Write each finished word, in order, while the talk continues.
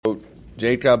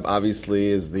Jacob obviously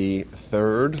is the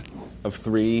third of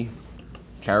three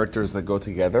characters that go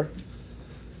together.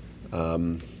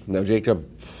 Now Jacob,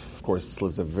 of course,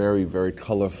 lives a very, very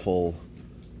colorful,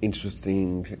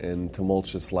 interesting, and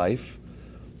tumultuous life.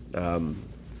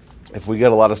 If we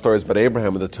get a lot of stories about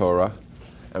Abraham in the Torah,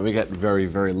 and we get very,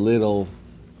 very little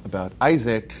about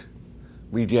Isaac,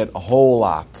 we get a whole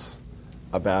lot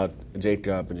about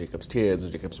Jacob and Jacob's kids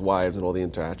and Jacob's wives and all the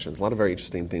interactions. A lot of very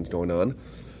interesting things going on.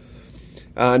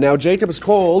 Now Jacob is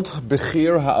called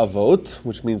Bechir Ha'avot,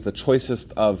 which means the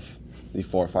choicest of the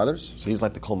forefathers. So he's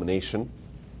like the culmination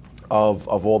of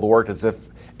all the work, as if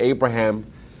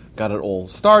Abraham got it all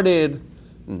started,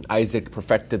 and Isaac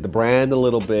perfected the brand a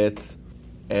little bit,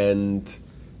 and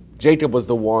Jacob was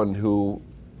the one who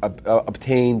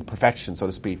obtained perfection, so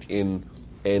to speak, in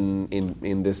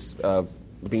this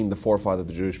being the forefather of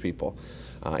the Jewish people.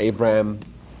 Abraham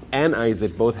and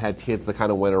Isaac both had kids that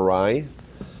kind of went awry.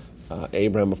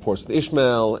 Abraham, of course, with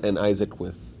Ishmael, and Isaac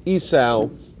with Esau.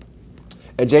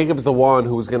 And Jacob's the one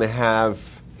who was going to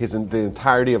have the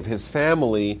entirety of his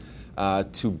family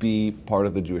to be part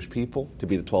of the Jewish people, to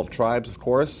be the 12 tribes, of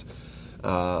course.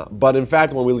 But in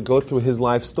fact, when we go through his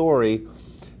life story,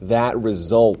 that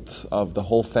result of the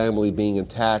whole family being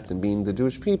intact and being the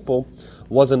Jewish people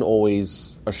wasn't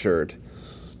always assured.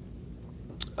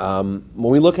 When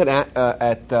we look at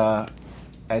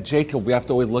Jacob, we have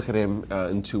to always look at him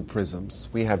in two prisms.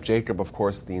 We have Jacob, of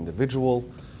course, the individual,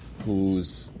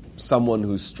 who's someone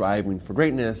who's striving for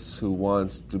greatness, who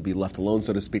wants to be left alone,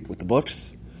 so to speak, with the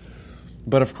books.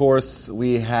 But of course,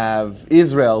 we have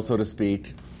Israel, so to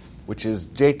speak, which is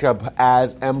Jacob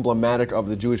as emblematic of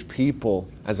the Jewish people,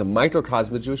 as a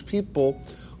microcosm of the Jewish people,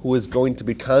 who is going to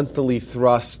be constantly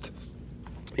thrust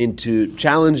into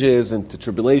challenges, into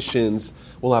tribulations,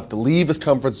 will have to leave his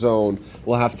comfort zone,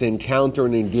 will have to encounter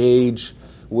and engage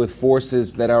with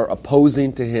forces that are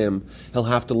opposing to him. He'll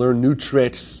have to learn new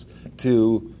tricks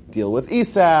to deal with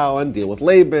Esau, and deal with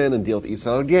Laban, and deal with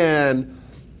Esau again,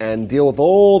 and deal with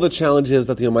all the challenges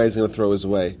that the Almighty is going to throw his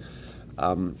way.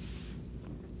 And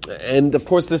of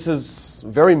course, this is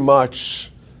very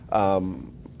much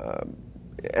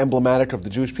emblematic of the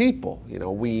Jewish people. You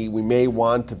know, we may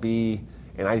want to be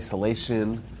in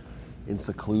isolation, in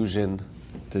seclusion,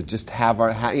 to just have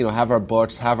our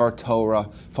books, have our Torah,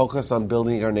 focus on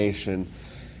building our nation,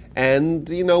 and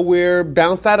we're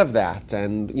bounced out of that,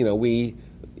 and we're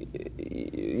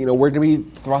going to be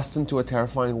thrust into a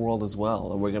terrifying world as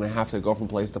well, and we're going to have to go from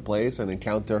place to place and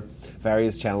encounter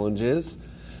various challenges.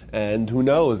 And who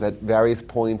knows, at various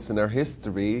points in our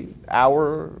history,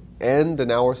 our end and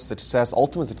our success,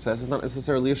 ultimate success, is not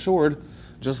necessarily assured,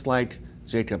 just like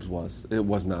Jacob's was. It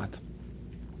was not.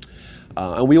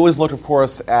 And we always look, of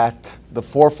course, at the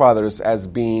forefathers as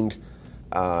being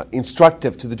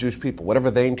instructive to the Jewish people.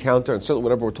 Whatever they encounter, and certainly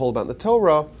whatever we're told about in the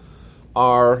Torah,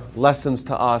 are lessons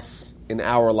to us in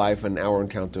our life and our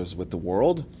encounters with the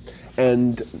world,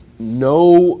 and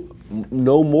no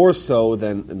more so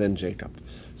than Jacob.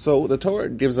 So the Torah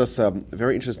gives us a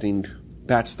very interesting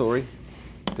backstory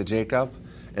to Jacob,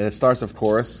 and it starts, of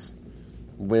course,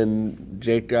 when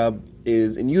Jacob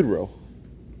is in utero.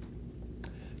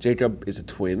 Jacob is a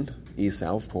twin,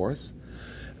 Esau, of course,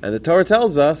 and the Torah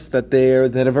tells us that they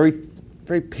had a very,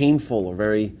 very painful or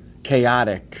very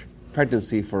chaotic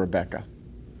pregnancy for Rebekah.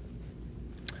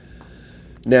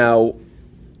 Now,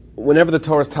 whenever the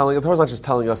Torah is not just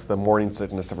telling us the morning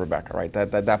sickness of Rebekah, right?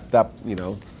 That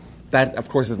of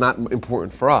course is not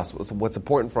important for us. What's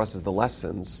important for us is the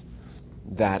lessons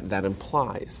that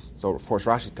implies. So of course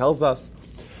Rashi tells us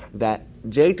that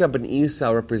Jacob and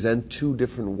Esau represent two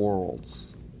different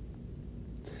worlds.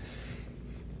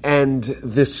 And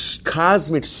this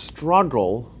cosmic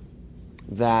struggle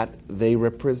that they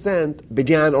represent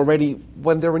began already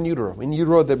when they're in utero. In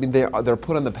utero, they're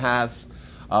put on the paths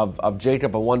of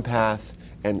Jacob on one path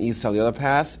and Esau on the other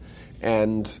path.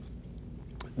 And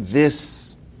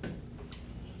this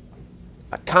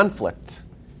conflict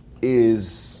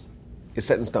is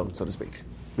set in stone, so to speak.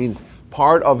 It means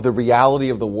part of the reality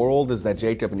of the world is that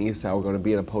Jacob and Esau are going to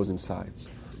be on opposing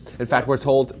sides. In fact, we're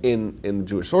told in the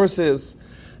Jewish sources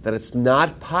that it's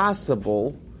not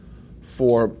possible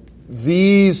for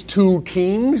these two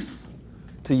kings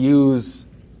to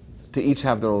each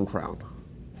have their own crown.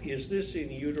 Is this in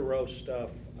utero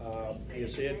stuff?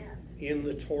 Is it in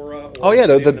the Torah? Or oh yeah,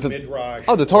 the Midrash?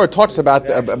 The Torah talks about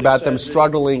them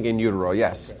struggling in utero.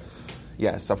 Yes, okay.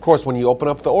 Yes. Of course, when you open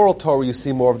up the oral Torah, you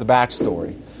see more of the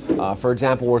backstory. For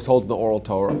example, we're told in the oral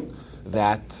Torah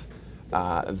that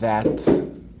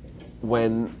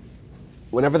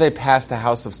whenever they pass the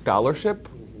house of scholarship,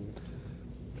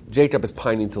 Jacob is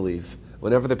pining to leave.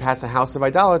 Whenever they pass a house of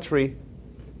idolatry,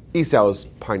 Esau is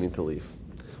pining to leave.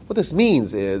 What this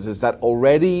means is that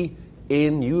already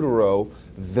in utero,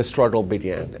 the struggle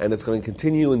began, and it's going to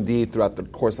continue indeed throughout the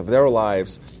course of their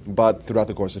lives, but throughout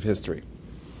the course of history.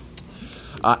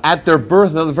 At their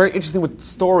birth, another very interesting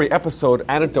story, episode,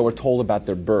 anecdote we're told about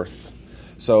their birth.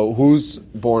 So who's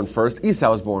born first?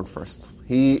 Esau is born first.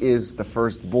 He is the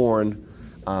firstborn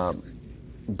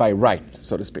by right,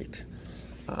 so to speak.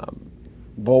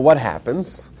 But what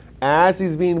happens? As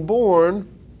he's being born,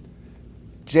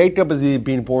 Jacob is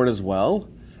being born as well,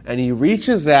 and he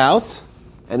reaches out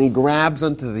and he grabs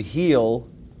onto the heel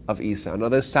of Esau. Now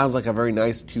this sounds like a very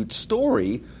nice, cute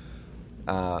story,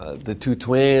 the two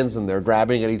twins and they're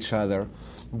grabbing at each other.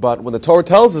 But when the Torah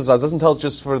tells us, it doesn't tell us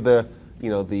just for the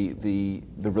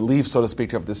relief, so to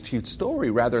speak, of this cute story.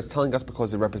 Rather, it's telling us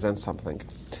because it represents something.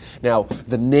 Now,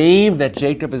 the name that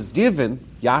Jacob is given,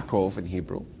 Yaakov in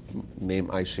Hebrew, name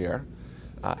Aisher,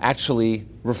 actually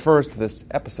refers to this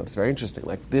episode. It's very interesting.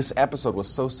 Like, this episode was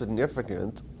so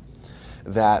significant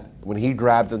that when he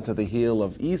grabbed into the heel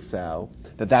of Esau,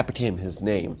 that became his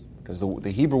name. Because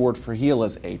the Hebrew word for heel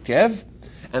is Ekev,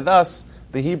 and thus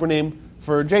the Hebrew name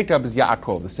for Jacob is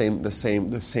Yaakov,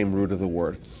 the same root of the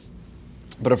word.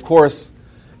 But of course,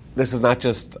 this is not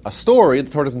just a story. The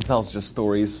Torah doesn't tell us just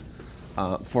stories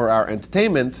for our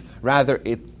entertainment. Rather,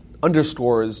 it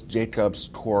underscores Jacob's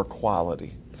core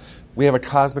quality. We have a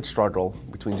cosmic struggle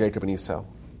between Jacob and Esau.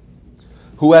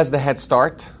 Who has the head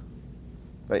start?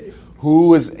 Right?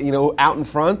 Who is out in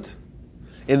front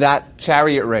in that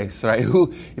chariot race? Right?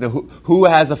 Who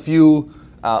has a few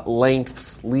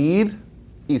lengths lead?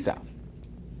 Esau.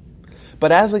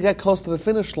 But as we get close to the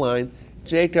finish line,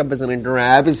 Jacob is going to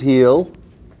grab his heel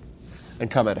and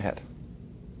come out ahead.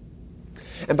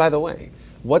 And by the way,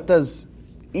 what does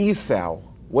he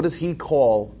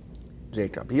call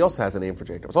Jacob? He also has a name for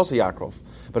Jacob. It's also Yaakov,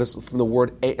 but it's from the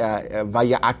word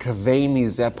Vaya'akaveni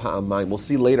ze pa'amayim. We'll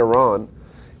see later on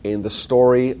in the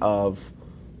story of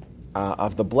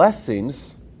the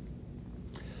blessings,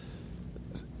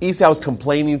 Esau is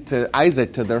complaining to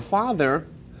Isaac, to their father,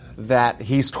 that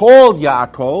he's called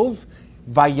Yaakov,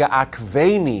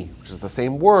 Vaya'akveni, which is the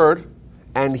same word,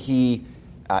 and he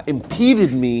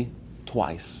impeded me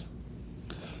twice.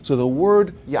 So the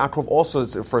word Yaakov also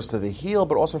refers to the heel,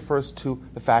 but also refers to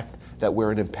the fact that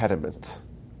we're an impediment.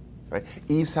 Right?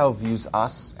 Esau views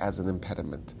us as an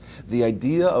impediment. The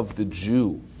idea of the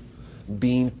Jew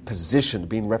being positioned,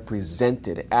 being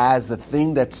represented as the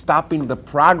thing that's stopping the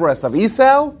progress of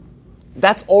Esau,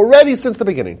 that's already since the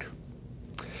beginning.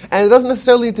 And it doesn't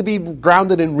necessarily need to be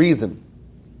grounded in reason.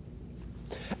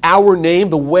 Our name,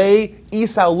 the way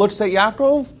Esau looks at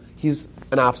Yaakov, he's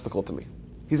an obstacle to me.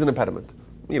 He's an impediment.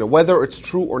 Whether it's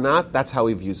true or not, that's how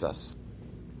he views us.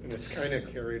 And it's kind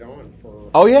of carried on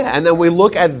for... Oh yeah, and then we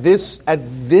look at this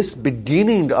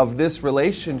beginning of this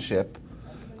relationship,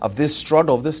 of this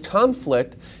struggle, of this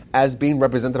conflict, as being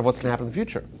representative of what's going to happen in the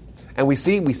future. And we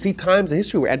see times in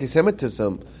history where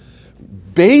anti-Semitism,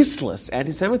 baseless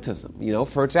anti-Semitism,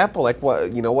 for example, like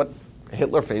what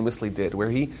Hitler famously did, where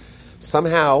he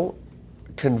somehow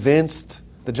convinced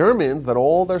the Germans that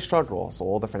all their struggles,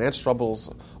 all their financial troubles,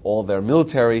 all their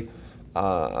military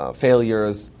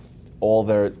failures, all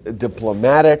their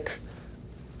diplomatic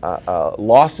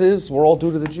losses were all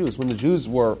due to the Jews, when the Jews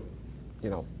were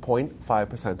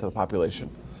 0.5% of the population.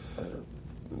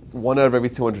 1 out of every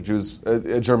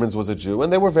 200 Germans was a Jew,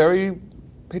 and they were very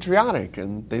patriotic,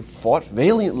 and they fought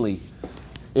valiantly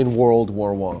in World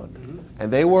War I.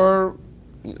 And they were,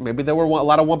 maybe there were a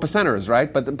lot of 1%ers,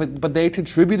 right? But they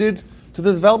contributed to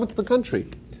the development of the country.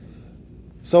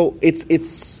 So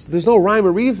there's no rhyme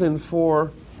or reason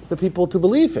for the people to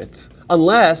believe it,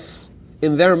 unless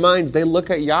in their minds they look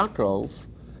at Yaakov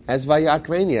as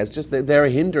Vayakveni, as just they're a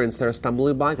hindrance, they're a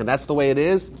stumbling block, and that's the way it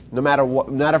is, no matter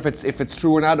what, not if it's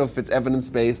true or not, or if it's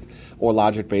evidence-based or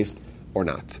logic-based or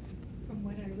not. From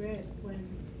what I read,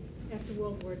 after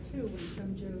World War II, when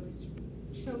some Jews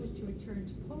chose to return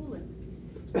to Poland,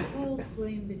 the Poles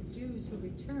blamed the Jews who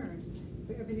returned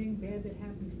for everything bad that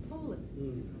happened to Poland,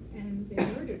 and they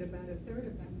murdered about a third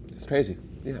of them. It's crazy,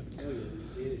 yeah.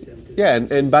 Yeah,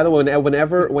 and by the way,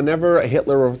 whenever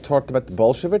Hitler talked about the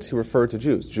Bolsheviks, he referred to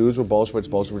Jews. Jews were Bolsheviks,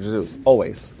 Bolsheviks were Jews,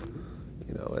 always.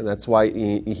 And that's why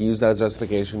he used that as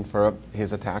justification for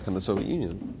his attack on the Soviet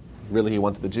Union. Really, he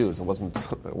wanted the Jews. It wasn't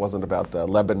about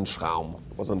Lebensraum.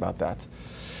 It wasn't about that.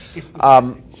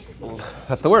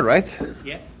 That's the word, right?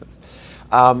 Yeah.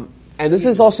 And this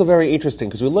is also very interesting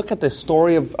because we look at the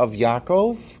story of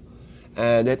Yaakov,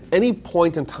 and at any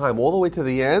point in time, all the way to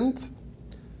the end,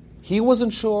 he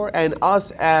wasn't sure, and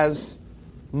us as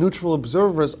neutral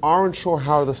observers aren't sure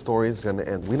how the story is going to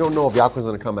end. We don't know if Yaakov is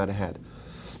going to come out ahead.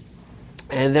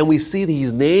 And then we see that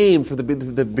he's named for the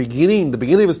beginning. The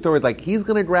beginning of his story is like he's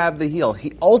going to grab the heel.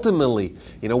 He ultimately,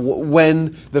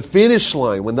 when the finish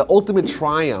line, when the ultimate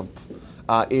triumph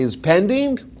is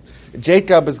pending,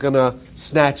 Jacob is going to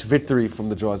snatch victory from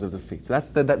the jaws of defeat. So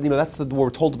that's what we're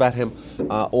told about him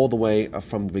all the way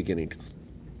from the beginning.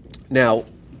 Now,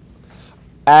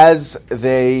 as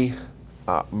they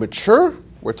mature,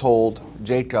 we're told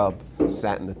Jacob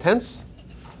sat in the tents,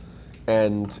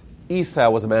 and Esau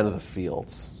was a man of the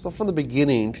fields. So from the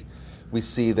beginning, we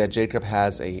see that Jacob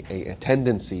has a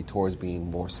tendency towards being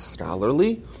more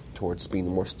scholarly, towards being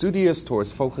more studious,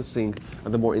 towards focusing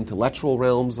on the more intellectual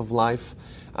realms of life,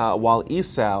 while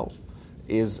Esau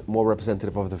is more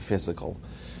representative of the physical.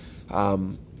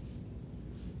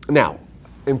 Now,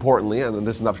 importantly, and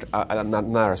this is not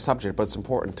our subject, but it's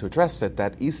important to address it,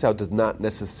 that Esau does not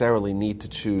necessarily need to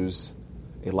choose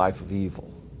a life of evil.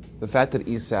 The fact that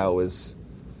Esau is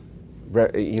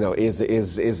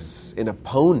an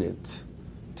opponent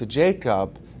to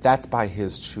Jacob, that's by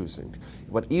his choosing.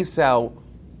 What Esau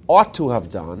ought to have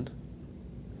done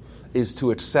is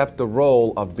to accept the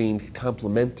role of being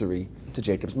complementary to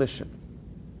Jacob's mission.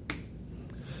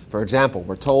 For example,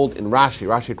 we're told in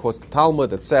Rashi quotes the Talmud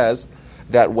that says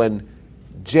that when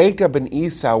Jacob and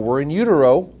Esau were in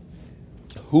utero,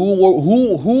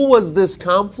 who was this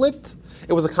conflict?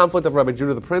 It was a conflict of Rabbi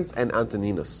Judah the Prince and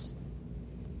Antoninus.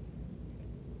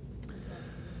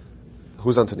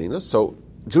 Who's Antoninus? So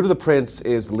Judah the Prince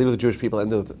is the leader of the Jewish people at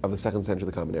the end of the 2nd century of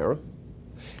the Common Era.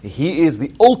 He is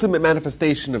the ultimate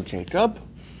manifestation of Jacob.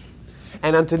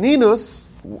 And Antoninus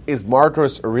is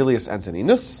Marcus Aurelius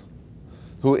Antoninus,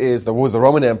 who was the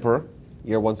Roman emperor,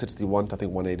 year 161 to I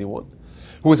think 181,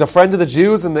 who was a friend of the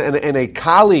Jews and a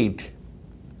colleague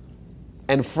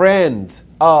and friend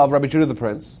of Rabbi Judah the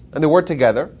Prince. And they worked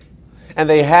together. And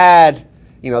they had,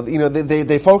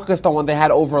 they focused on what they had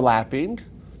overlapping.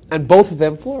 And both of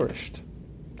them flourished.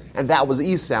 And that was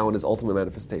Esau in his ultimate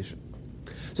manifestation.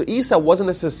 So Esau wasn't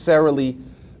necessarily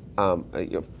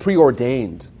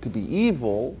preordained to be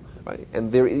evil, right?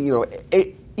 And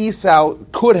Esau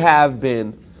could have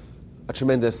been a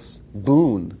tremendous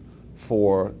boon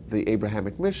for the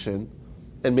Abrahamic mission,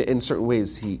 and in certain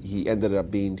ways he ended up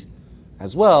being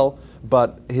as well,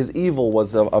 but his evil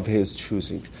was of his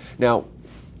choosing. Now,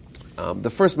 the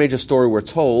first major story we're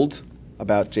told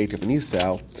about Jacob and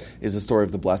Esau is the story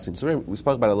of the blessing. So we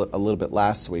spoke about it a little bit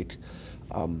last week,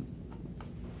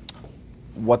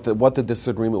 what the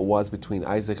disagreement was between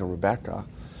Isaac and Rebekah.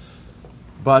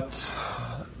 But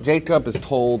Jacob is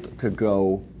told to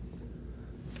go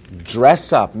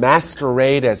dress up,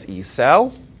 masquerade as Esau,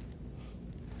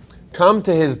 come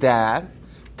to his dad,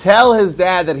 tell his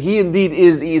dad that he indeed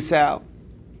is Esau,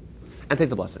 and take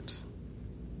the blessings.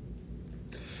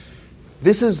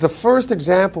 This is the first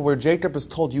example where Jacob is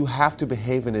told you have to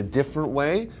behave in a different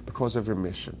way because of your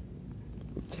mission.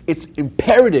 It's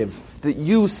imperative that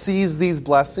you seize these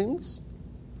blessings.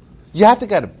 You have to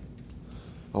get them.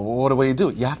 What do you do?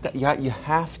 You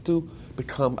have to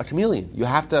become a chameleon. You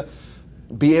have to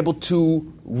be able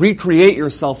to recreate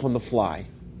yourself on the fly.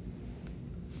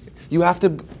 You have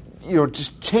to,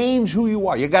 just change who you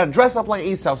are. You got to dress up like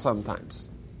Esau sometimes.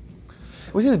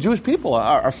 We see the Jewish people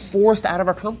are forced out of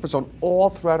our comfort zone all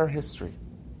throughout our history.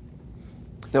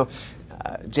 Now,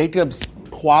 Jacob's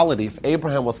quality, if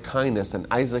Abraham was kindness and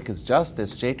Isaac is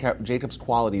justice, Jacob's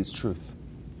quality is truth.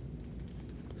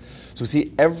 So we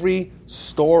see every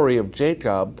story of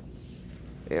Jacob,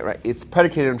 right, it's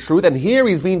predicated on truth, and here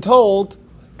he's being told,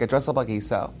 get dressed up like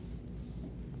Esau.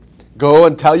 Go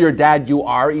and tell your dad you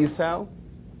are Esau.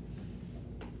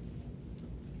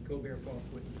 Go bear false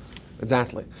witness.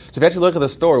 Exactly. So if you actually look at the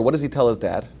story, what does he tell his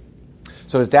dad?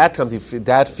 So his dad comes,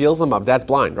 dad feels him up. Dad's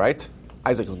blind, right?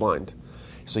 Isaac is blind.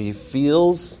 So he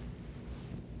feels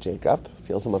Jacob,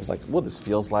 feels him up. He's like, well, this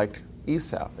feels like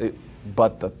Esau.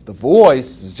 But the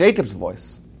voice is Jacob's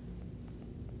voice.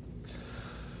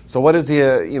 So what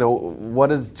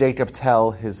does Jacob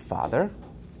tell his father?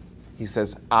 He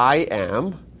says, I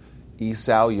am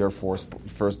Esau, your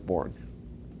firstborn.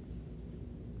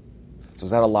 So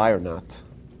is that a lie or not?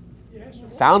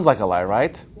 Yes. Sounds like a lie,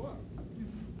 right?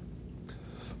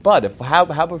 But how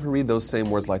about if we read those same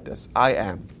words like this? I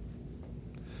am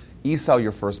Esau,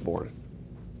 your firstborn.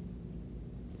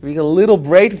 If you get a little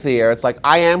break there, it's like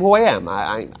I am who I am.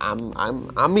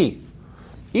 I'm me.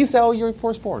 Esau, your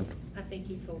firstborn. I think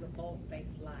he told a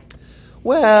bald-faced lie.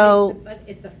 Well, But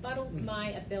it befuddles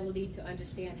my ability to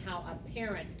understand how a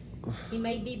parent, he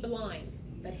may be blind,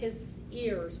 but his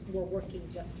ears were working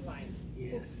just fine.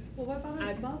 Yes. Well, what about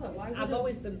his mother? Why would I've his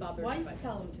always been bothered wife by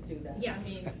tell him to do that? Yes. I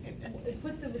mean,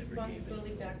 put the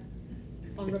responsibility back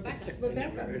on Rebecca.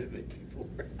 Rebecca, of it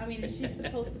before. I mean, is she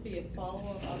supposed to be a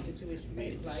follower of the Jewish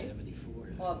faith, right?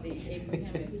 Or of the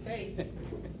Abrahamic faith,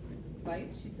 right?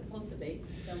 She's supposed to be.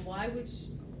 Then why would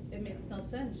it makes no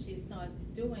sense. She's not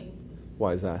doing.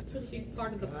 Why is that? She's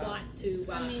part of the plot to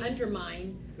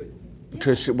undermine.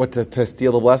 To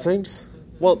steal the blessings?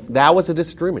 Well, that was a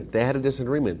disagreement. They had a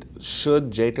disagreement.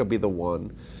 Should Jacob be the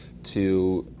one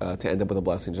to end up with the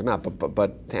blessings or not?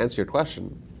 But to answer your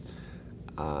question,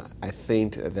 I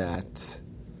think that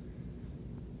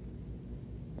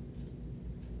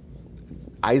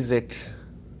Isaac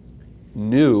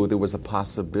knew there was a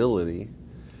possibility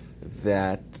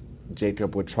that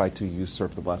Jacob would try to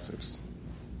usurp the blessings.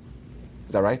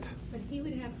 Is that right? But he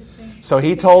would have to think. So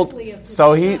he told. carefully of his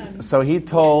son. So he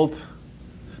told.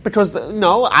 Because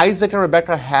Isaac and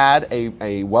Rebekah had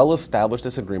a well-established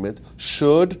disagreement.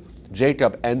 Should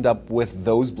Jacob end up with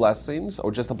those blessings,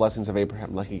 or just the blessings of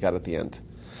Abraham, like he got at the end?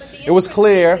 But the It was answer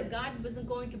clear. is that God wasn't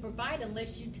going to provide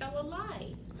unless you tell a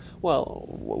lie. Well,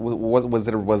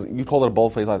 was you called it a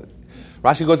bold-faced lie?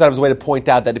 Rashi goes out of his way to point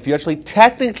out that if you actually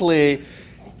technically,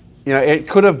 it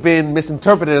could have been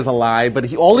misinterpreted as a lie,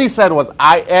 but all he said was,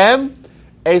 "I am."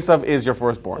 Esav is your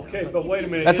firstborn. Okay, but wait a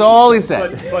minute. That's all he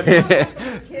said.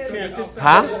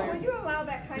 Huh? Would you allow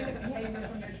that kind of behavior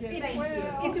from your kids?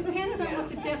 It depends on what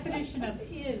the definition of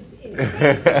is.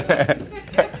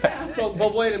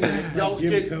 But wait a minute.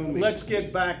 Jim Comey. Let's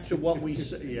get back to what we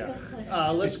said. Yeah.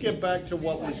 Let's get back to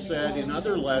what was said in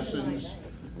other lessons.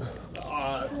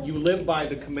 You live by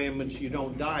the commandments, you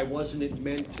don't die. Wasn't it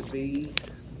meant to be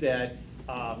that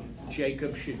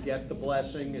Jacob should get the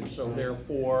blessing, and so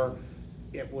therefore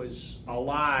it was a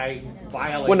lie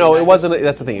violating? Well, no, it wasn't.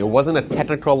 That's the thing. It wasn't a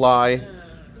technical lie.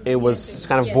 It was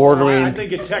kind of bordering. I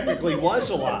think it technically was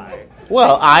a lie.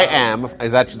 Well, I am.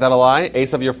 Is that a lie?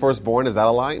 Esav, your firstborn. Is that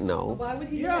a lie? No. Why would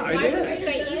he Yeah, say it Why would is. you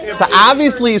say Esau So is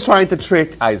obviously he's trying to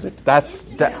trick Isaac. That's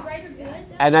that, Right or good?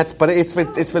 and that's. But it's for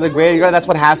the greater good. That's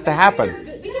what has to happen.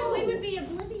 Because we would be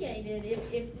obliviated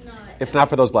if not. If not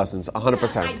for those blessings,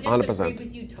 100%, I disagree 100%.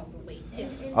 with you totally.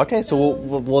 Okay, so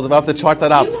we'll have to chart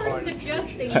that up. You are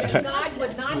suggesting that God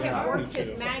would not have worked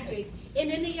his magic in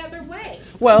any other way.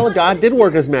 Well, God did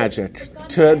work his magic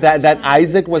to that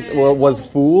Isaac was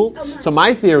fooled. So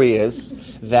my theory is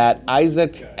that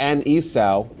Isaac and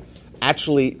Esau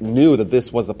actually knew that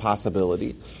this was a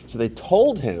possibility. So they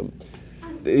told him.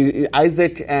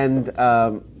 Isaac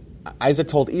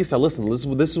told Esau, "Listen,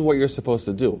 this is what you're supposed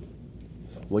to do.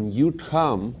 When you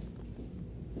come,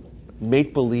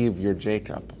 make believe you're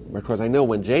Jacob, because I know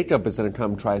when Jacob is going to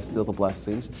come try to steal the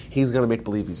blessings, he's going to make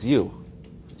believe he's you.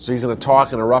 So he's going to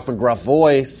talk in a rough and gruff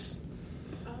voice.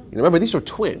 Remember, these were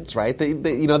twins, right? They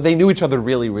knew each other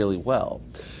really, really well.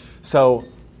 So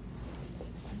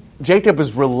Jacob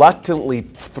is reluctantly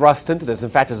thrust into this. In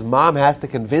fact, his mom has to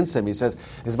convince him.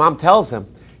 His mom tells him,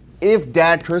 if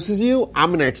Dad curses you, I'm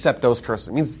going to accept those curses.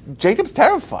 It means Jacob's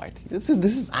terrified. This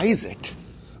is Isaac.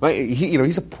 Right?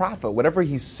 He's a prophet. Whatever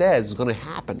he says is going to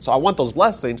happen. So I want those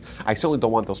blessings. I certainly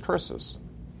don't want those curses.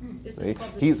 This Right? is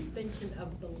called the suspension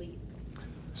of belief.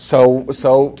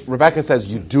 So Rebecca says,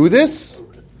 you do this.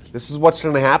 This is what's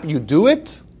going to happen. You do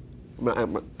it.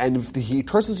 And if he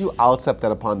curses you, I'll accept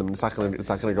that upon them. It's not going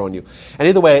to go on you. And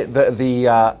either way,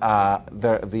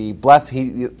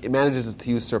 he manages to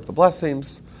usurp the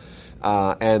blessings,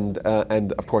 and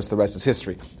of course the rest is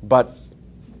history. But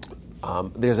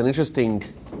there's an interesting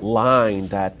line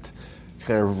that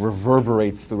kind of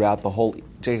reverberates throughout the whole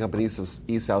Jacob and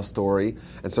Esau story,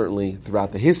 and certainly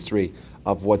throughout the history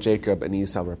of what Jacob and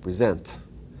Esau represent.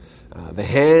 The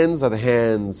hands are the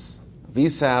hands of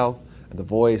Esau, and the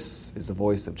voice is the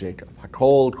voice of Jacob.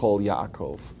 Hakol kol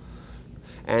Yaakov.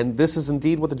 And this is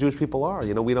indeed what the Jewish people are.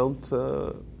 We don't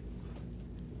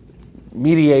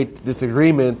mediate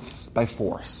disagreements by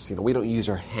force. We don't use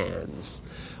our hands.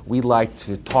 We like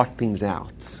to talk things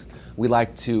out. We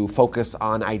like to focus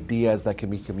on ideas that can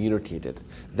be communicated.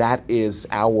 That is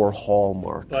our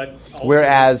hallmark.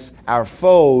 Whereas our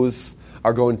foes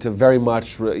are going to very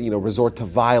much resort to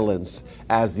violence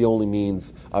as the only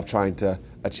means of trying to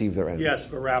achieve their ends. Yes,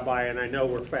 but Rabbi, and I know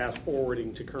we're fast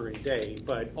forwarding to current day,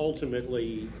 but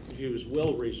ultimately Jews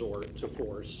will resort to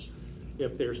force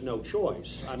if there's no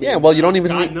choice. I mean, you don't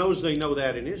even. God knows they know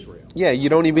that in Israel. Yeah, you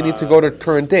don't even need to go to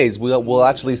current days. We'll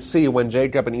actually see when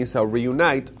Jacob and Esau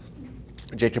reunite.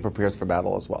 Jacob prepares for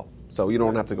battle as well, so you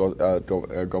don't have to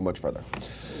go much further.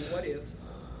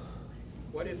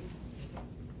 What if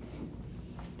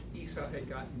Esau had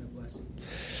gotten the blessing?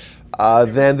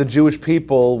 Then the Jewish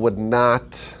people would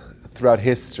not, throughout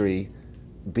history,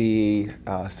 be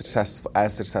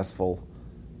successful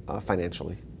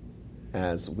financially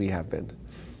as we have been.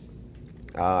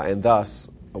 And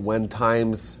thus, when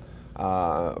times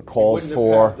called Wouldn't have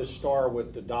for... had the star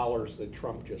with the dollars that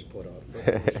Trump just put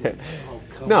up.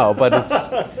 No, but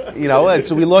it's,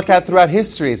 so we look at throughout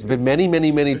history, it's been many,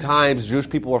 many, many times Jewish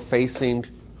people were facing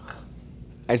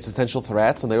existential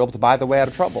threats, and they were able to buy their way out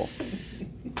of trouble.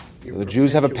 The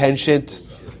Jews have a penchant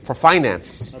for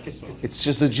finance. It's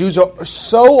just the Jews are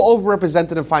so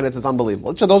overrepresented in finance, it's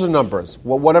unbelievable. So those are numbers.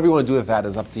 Whatever you want to do with that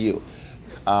is up to you.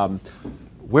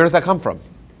 Where does that come from?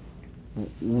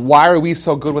 Why are we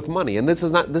so good with money? And this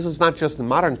is not just in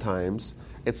modern times.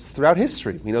 It's throughout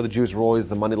history. The Jews were always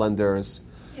the moneylenders.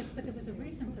 Yes, but there was a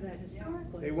reason for that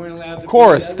historically. They weren't allowed to. Of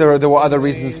course, there were other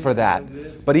reasons for that.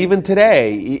 But even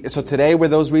today, where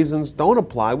those reasons don't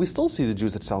apply, we still see the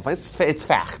Jews itself. It's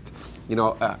fact.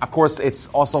 Of course, it's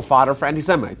also fodder for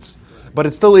anti-Semites. But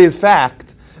it still is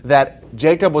fact that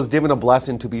Jacob was given a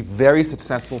blessing to be very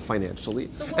successful financially.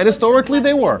 So what And was the historically,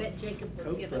 they blessing were. that Jacob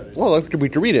was given? Well, we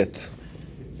can read it.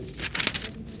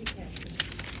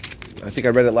 I think I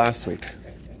read it last week.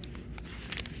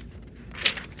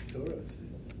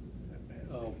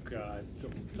 Oh, God,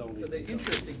 don't So the even.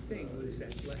 interesting thing was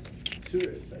that blessing.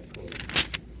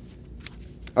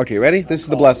 Okay, ready? This is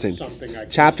the blessing.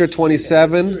 Chapter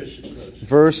 27,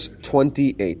 verse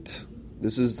 28.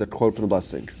 This is the quote from the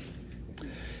blessing.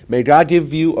 May God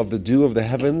give you of the dew of the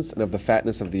heavens and of the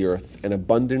fatness of the earth, and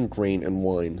abundant grain and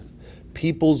wine.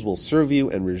 Peoples will serve you,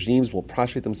 and regimes will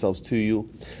prostrate themselves to you.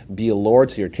 Be a lord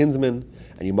to your kinsmen,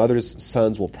 and your mother's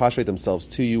sons will prostrate themselves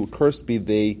to you. Cursed be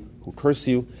they who curse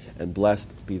you, and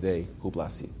blessed be they who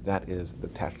bless you. That is the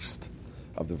text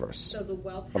of the verse. So the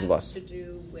wealth Of the has bless. to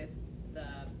do with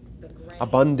the grain.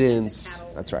 Abundance.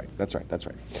 and the That's right. That's right. That's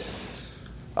right.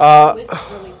 cattle. This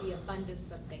is really the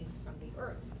abundance of things from the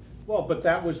earth. Well, but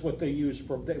that was what they used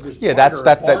for. It was Yeah, that's-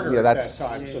 barter yeah, at that's-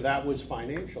 that time, so that was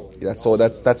financially. That's all.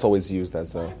 That's always used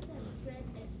as Why a. is that bread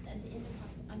at the end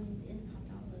of in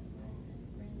Haftarah? Why is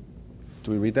that bread?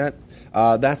 Do we read that?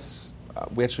 That's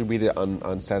we actually read it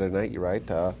on Saturday night. You're right.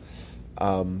 I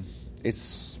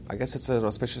guess it's an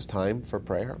auspicious time for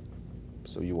prayer.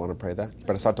 So you want to pray that? You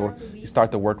better start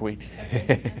the work week.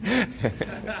 Judaism,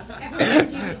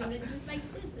 it just makes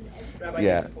sense. Rabbi,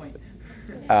 Yeah. that's the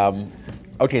point.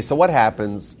 Okay, so what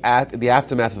happens at the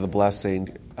aftermath of the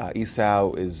blessing?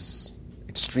 Esau is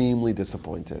extremely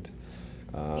disappointed.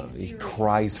 He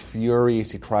cries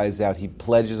furious. He cries out. He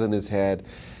pledges in his head,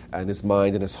 and his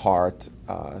mind, and his heart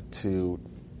to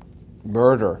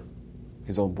murder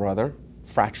his own brother,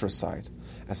 fratricide.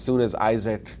 As soon as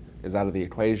Isaac is out of the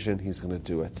equation, he's going to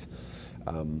do it.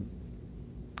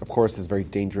 Of course, it's a very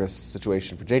dangerous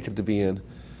situation for Jacob to be in.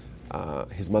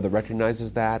 His mother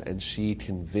recognizes that, and she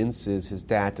convinces his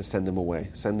dad to send him away,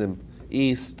 send him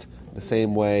east, the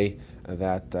same way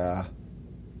that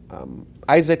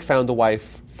Isaac found a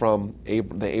wife from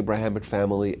the Abrahamic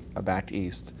family back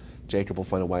east. Jacob will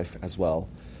find a wife as well.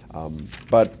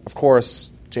 But, of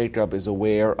course, Jacob is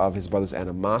aware of his brother's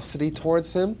animosity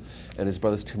towards him and his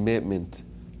brother's commitment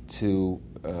to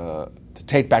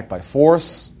take back by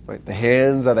force. Right? The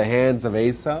hands are the hands of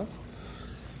Esau.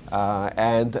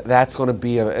 And that's going to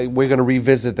be we're going to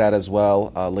revisit that as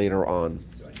well later on.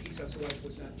 So Esau's wife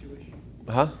was not Jewish?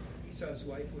 Huh? Esau's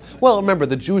wife was not Well, Jewish? remember,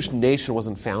 the Jewish nation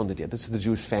wasn't founded yet. This is the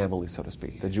Jewish family, so to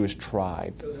speak, the Jewish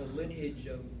tribe. So the lineage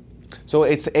of... So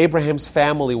it's Abraham's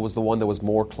family was the one that was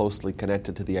more closely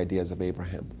connected to the ideas of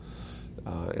Abraham.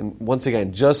 And once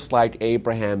again, just like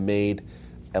Abraham made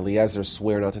Eliezer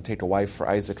swear not to take a wife for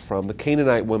Isaac from the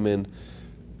Canaanite women,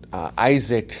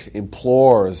 Isaac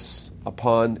implores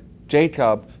upon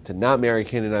Jacob to not marry a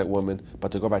Canaanite woman,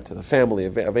 but to go back to the family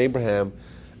of Abraham,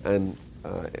 and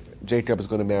Jacob is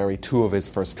going to marry two of his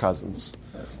first cousins.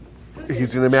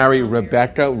 He's going to marry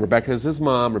Rebecca. Rebecca is his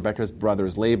mom. Rebecca's brother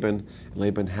is Laban.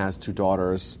 Laban has two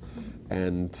daughters,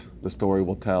 and the story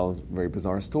will tell a very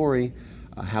bizarre story,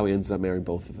 how he ends up marrying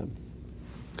both of them.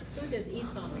 Who does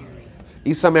Esau marry?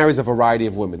 Esau marries a variety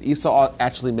of women. Esau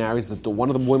actually marries, one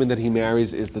of the women that he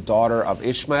marries is the daughter of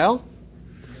Ishmael.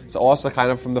 So also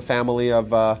kind of from the family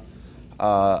of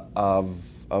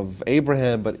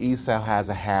Abraham, but Esau has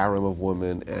a harem of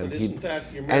women, and But isn't that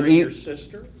you're and marrying your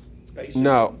sister? Basically?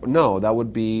 no, that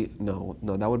would be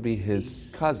that would be his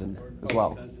cousin as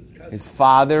well. His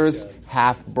father's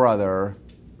half brother,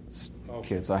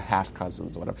 kids are half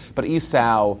cousins or whatever. But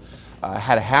Esau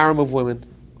had a harem of women,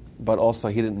 but also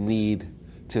he didn't need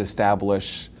to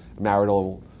establish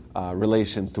marital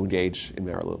relations to engage in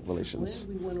marital relations.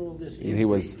 Why do we want all this He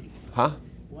was, huh?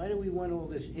 Why do we want all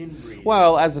this inbreeding?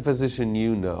 Well, as a physician,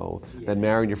 you know that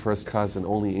marrying your first cousin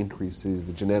only increases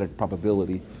the genetic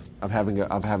probability of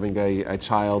having a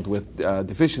child with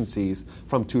deficiencies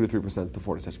from 2 to 3% to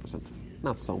 4 to 6%.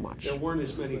 Not so much. There weren't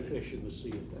as many fish in the sea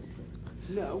at that time.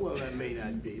 No, well, that may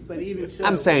not be, but even so.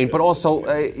 I'm saying, but also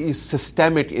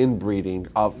systemic inbreeding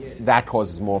that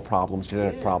causes more problems,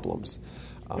 genetic problems.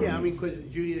 Yeah, I mean, because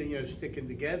Judaism, sticking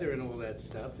together and all that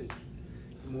stuff, it's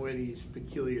more of these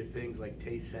peculiar things like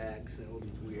Tay-Sachs and all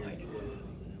these weird.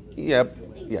 Yep.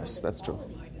 Yes, that's true.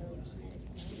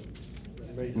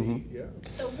 Maybe, yeah.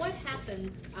 So what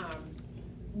happens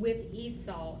with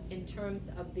Esau in terms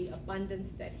of the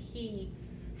abundance that he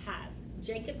has?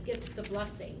 Jacob gets the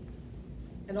blessing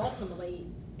and ultimately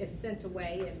is sent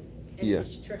away and Yeah.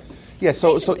 is tricked. Yeah,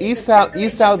 so Esau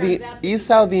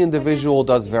the individual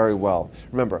does very well.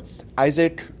 Remember,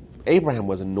 Abraham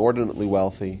was inordinately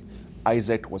wealthy.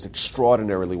 Isaac was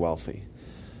extraordinarily wealthy.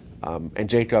 And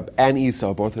Jacob and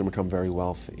Esau, both of them become very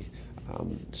wealthy.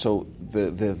 So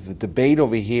the debate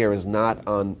over here is not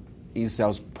on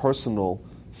Esau's personal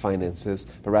finances,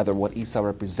 but rather what Esau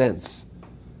represents.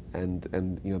 And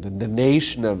the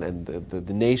nation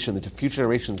the future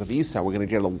generations of Esau, we're going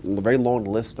to get a very long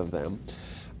list of them.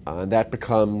 And that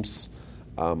becomes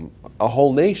a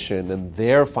whole nation, and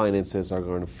their finances are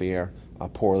going to fare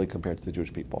poorly compared to the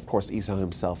Jewish people. Of course, Esau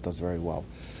himself does very well.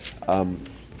 Would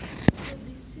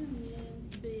these two men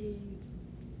be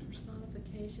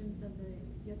personifications of the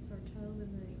Yetzirah and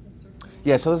the Yetzirah?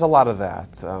 Yeah, so there's a lot of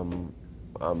that.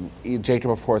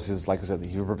 Jacob, of course, is, like I said,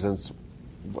 he represents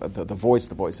the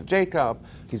voice of Jacob.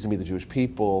 He's going to be the Jewish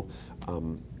people.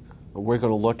 We're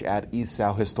going to look at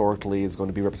Esau historically is going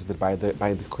to be represented by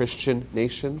the Christian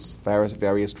nations.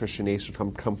 Various Christian nations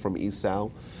come from Esau.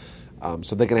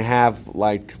 So they're going to have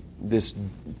like this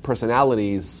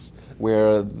personalities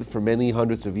where for many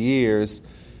hundreds of years,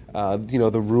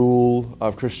 the rule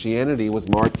of Christianity was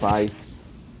marked by,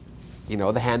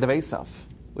 the hand of Esau,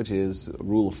 which is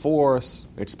rule of force,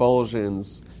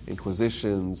 expulsions,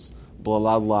 inquisitions,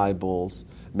 blood libels,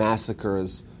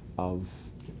 massacres of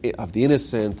the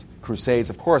innocent, crusades.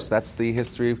 Of course, that's the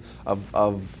history of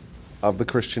the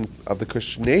Christian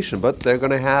nation. But they're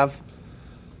going to have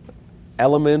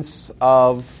elements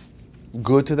of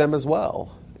good to them as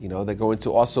well. They're going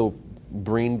to also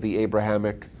bring the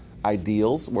Abrahamic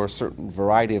ideals, or a certain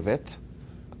variety of it,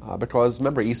 because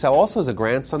remember, Esau also is a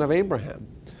grandson of Abraham,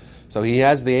 so he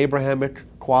has the Abrahamic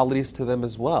qualities to them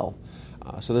as well.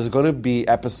 So there's going to be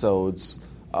episodes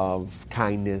of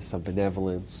kindness, of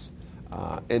benevolence,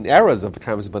 and eras of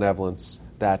kindness and benevolence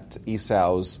that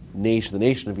Esau's nation, the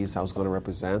nation of Esau, is going to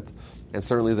represent. And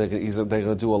certainly they're going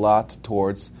to do a lot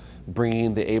towards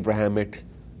bringing the Abrahamic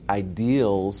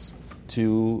ideals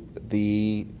to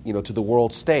the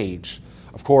world stage.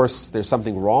 Of course, there's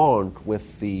something wrong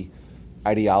with the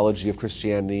ideology of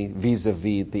Christianity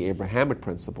vis-a-vis the Abrahamic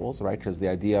principles, right? Because the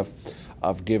idea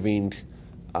of giving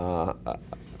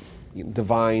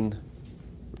divine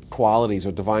qualities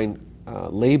or divine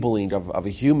labeling of a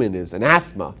human is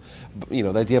anathema.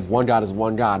 The idea of one God is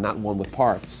one God, not one with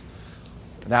parts.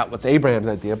 That was Abraham's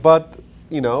idea. But,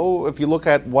 if you look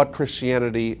at what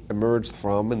Christianity emerged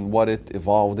from and what it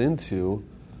evolved into,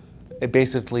 it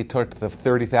basically took the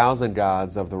 30,000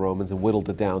 gods of the Romans and whittled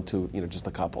it down to, just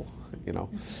a couple,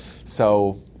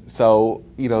 So,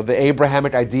 the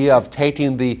Abrahamic idea of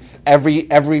taking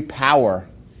every power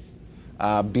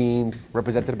being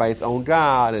represented by its own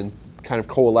God and kind of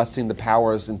coalescing the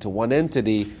powers into one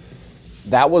entity,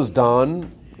 that was done,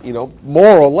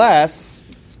 more or less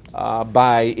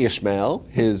by Ishmael,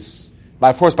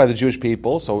 of course by the Jewish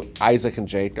people, so Isaac and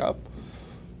Jacob,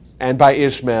 and by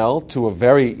Ishmael to a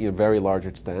very very large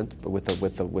extent,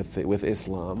 with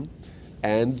Islam,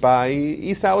 and by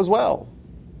Esau as well.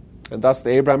 And thus the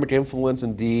Abrahamic influence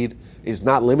indeed is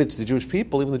not limited to the Jewish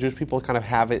people, even the Jewish people kind of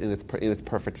have it in its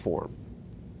perfect form.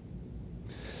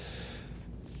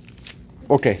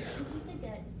 Okay. Would you say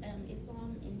that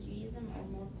Islam and Judaism are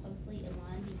more closely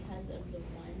aligned because of the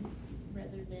one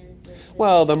rather than the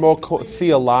Well, they're more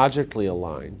theologically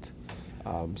aligned.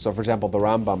 So, for example, the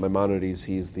Rambam, Maimonides,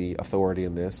 he's the authority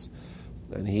in this,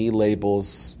 and he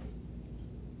labels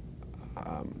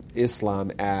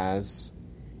Islam as,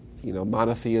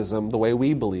 monotheism the way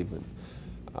we believe in.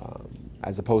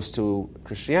 As opposed to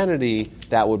Christianity,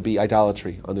 that would be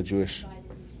idolatry on the Jewish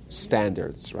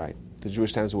standards, right? The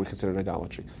Jewish standards would consider it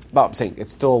idolatry. But I'm saying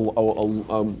it's still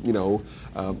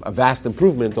a vast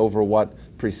improvement over what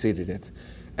preceded it.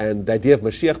 And the idea of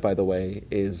Mashiach, by the way,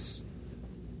 is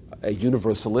a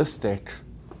universalistic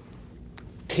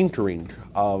tinkering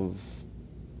of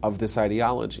this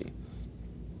ideology.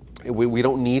 We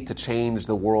don't need to change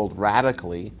the world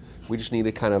radically. We just need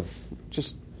to kind of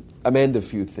just amend a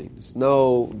few things.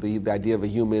 No, the idea of a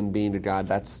human being to God,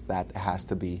 that has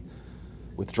to be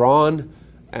withdrawn,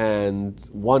 and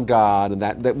one God, and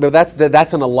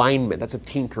that's an alignment. That's a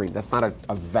tinkering. That's not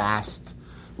a vast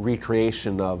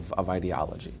recreation of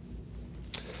ideology.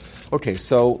 Okay,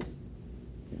 so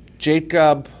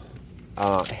Jacob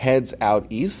heads out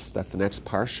east. That's the next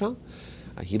parsha.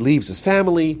 He leaves his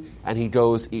family and he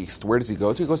goes east. Where does he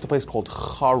go to? He goes to a place called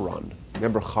Haran.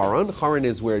 Remember Haran? Haran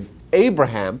is where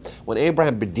when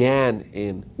Abraham began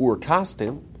in Ur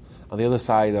Kasdim, on the other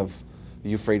side of the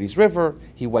Euphrates River,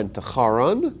 he went to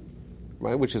Haran,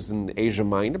 right, which is in Asia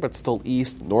Minor, but still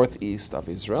northeast of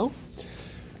Israel.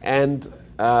 And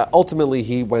ultimately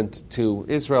he went to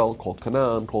Israel, called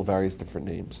Canaan, called various different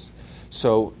names.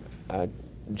 So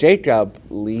Jacob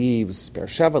leaves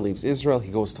Beersheba, leaves Israel.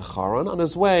 He goes to Haran on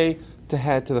his way to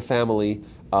head to the family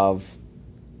of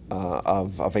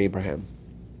Abraham.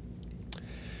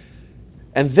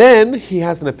 And then he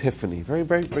has an epiphany. Very,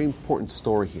 very, very important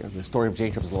story here. The story of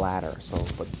Jacob's ladder.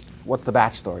 But what's the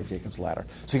backstory of Jacob's ladder?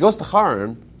 So he goes to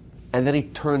Haran, and then he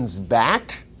turns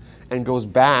back and goes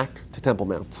back to Temple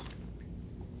Mount.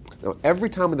 Now, every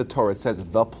time in the Torah it says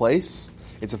the place,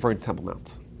 it's referring to Temple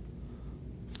Mount.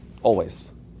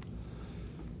 Always.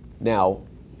 Now,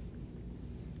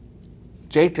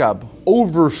 Jacob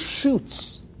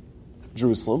overshoots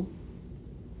Jerusalem,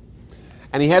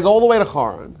 and he heads all the way to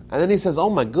Haran, and then he says, oh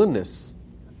my goodness,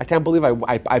 I can't believe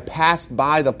I passed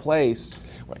by the place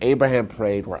where Abraham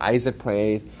prayed, where Isaac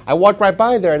prayed. I walked right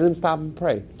by there, I didn't stop and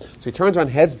pray. So he turns around,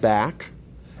 heads back,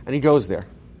 and he goes there.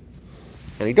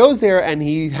 And he goes there, and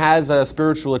he has a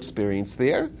spiritual experience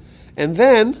there, and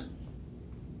then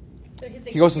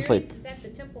he goes to sleep. Is that the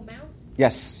Temple Mount?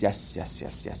 Yes.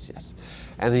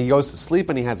 And then he goes to sleep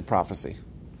and he has a prophecy.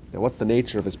 Now, what's the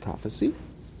nature of his prophecy?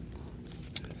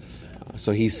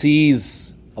 So he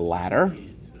sees a ladder.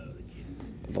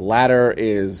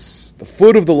 The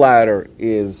foot of the ladder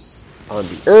is on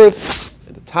the earth,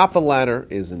 and the top of the ladder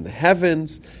is in the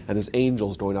heavens, and there's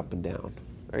angels going up and down.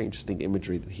 Very interesting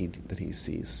imagery that he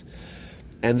sees.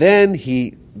 And then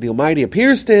the Almighty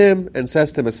appears to him and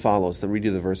says to him as follows. Let me read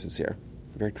you the verses here.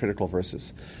 Very critical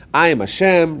verses. I am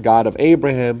Hashem, God of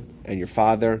Abraham and your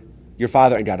father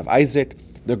and God of Isaac.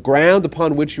 The ground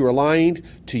upon which you are lying,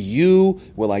 to you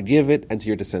will I give it and to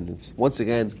your descendants. Once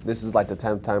again, this is like the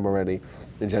 10th time already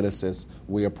in Genesis.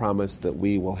 We are promised that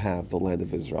we will have the land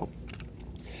of Israel.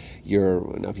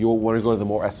 If you want to go to the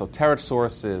more esoteric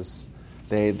sources,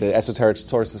 the esoteric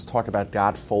sources talk about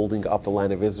God folding up the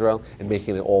land of Israel and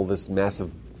making it all this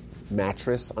massive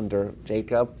mattress under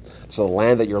Jacob. So the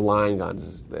land that you're lying on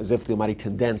is as if the Almighty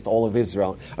condensed all of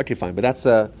Israel. Okay, fine, but that's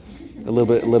a little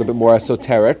bit more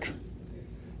esoteric.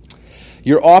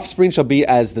 Your offspring shall be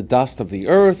as the dust of the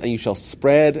earth, and you shall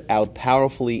spread out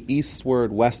powerfully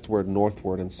eastward, westward,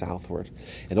 northward, and southward.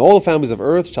 And all the families of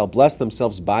earth shall bless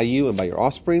themselves by you and by your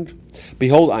offspring.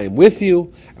 Behold, I am with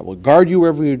you. I will guard you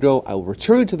wherever you go. I will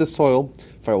return to the soil,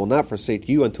 for I will not forsake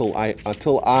you until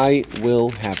I will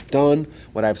have done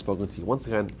what I have spoken to you. Once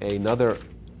again, another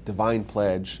divine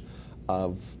pledge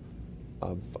of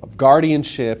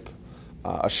guardianship,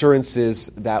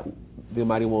 assurances that the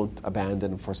Almighty won't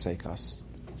abandon and forsake us.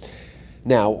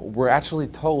 Now, we're actually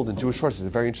told in Jewish sources, it's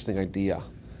a very interesting idea.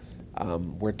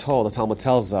 We're told, the Talmud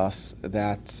tells us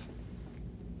that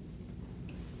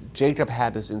Jacob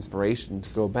had this inspiration to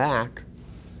go back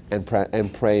and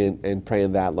pray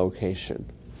in that location.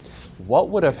 What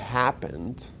would have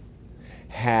happened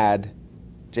had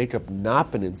Jacob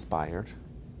not been inspired,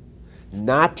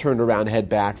 not turned around and head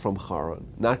back from Haran,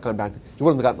 not gone back? He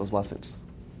wouldn't have gotten those blessings.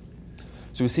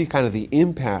 So we see kind of the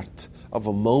impact of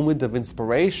a moment of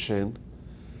inspiration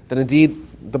that indeed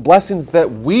the blessings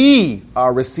that we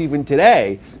are receiving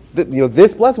today,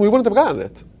 this blessing, we wouldn't have gotten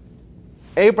it.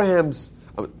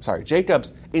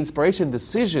 Jacob's inspiration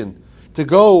decision to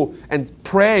go and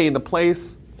pray in the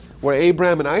place where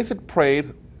Abraham and Isaac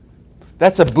prayed,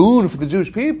 that's a boon for the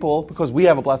Jewish people because we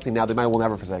have a blessing now that will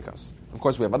never forsake us. Of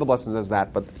course, we have other blessings as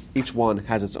that, but each one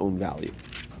has its own value.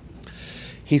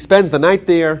 He spends the night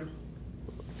there.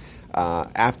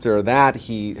 After that,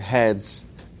 he heads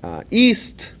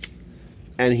east,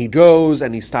 and he goes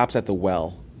and he stops at the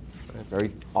well.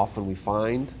 Very often we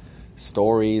find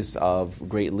stories of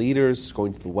great leaders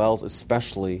going to the wells,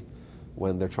 especially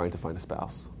when they're trying to find a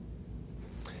spouse.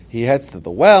 He heads to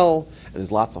the well, and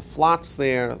there's lots of flocks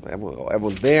there.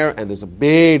 Everyone's there, and there's a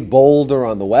big boulder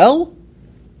on the well,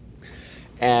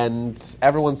 and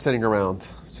everyone's sitting around.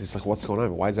 So he's like, what's going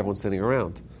on? Why is everyone sitting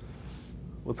around?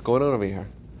 What's going on over here?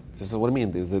 He says, what do you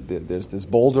mean? There's this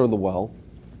boulder in the well.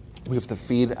 We have to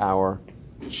feed our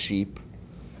sheep,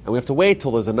 And we have to wait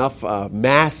till there's enough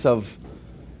mass of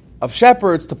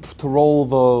shepherds to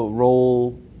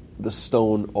roll the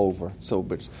stone over.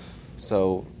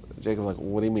 So Jacob's like,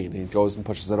 what do you mean? And he goes and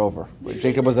pushes it over.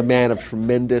 Jacob was a man of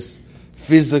tremendous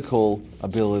physical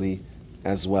ability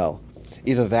as well.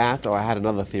 Either that, or I had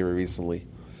another theory recently,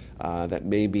 that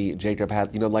maybe Jacob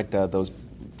had, like those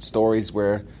stories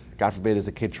where, God forbid, there's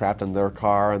a kid trapped in their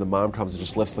car and the mom comes and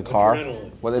just lifts the car.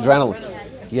 Adrenaline. Well,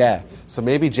 adrenaline. Yeah. So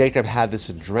maybe Jacob had this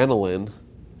adrenaline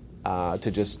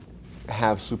to just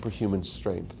have superhuman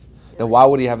strength. Now, why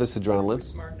would he have this He was adrenaline?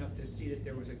 smart enough to see that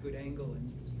there was a good angle,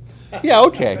 Yeah,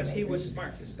 okay. because he was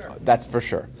smart to start. That's for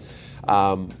sure.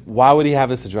 Why would he have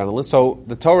this adrenaline? So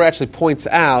the Torah actually points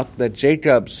out that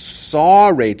Jacob saw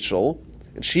Rachel,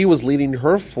 and she was leading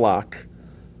her flock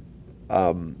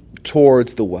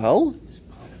towards the well,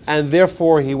 and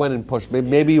therefore he went and pushed.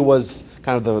 Maybe it was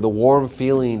kind of the warm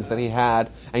feelings that he had,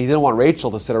 and he didn't want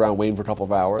Rachel to sit around waiting for a couple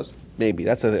of hours. Maybe.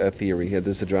 That's a theory. He had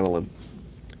this adrenaline.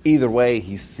 Either way,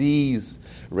 he sees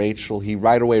Rachel. He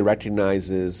right away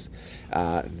recognizes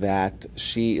that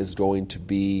she is going to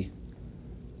be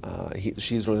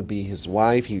she's going to be his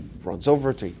wife. He runs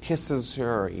over to her, he kisses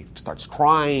her, he starts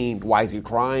crying. Why is he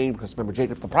crying? Because remember,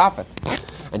 Jacob the prophet.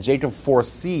 And Jacob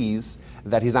foresees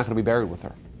that he's not going to be buried with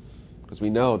her. Because we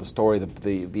know the story,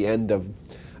 the end of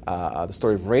the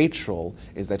story of Rachel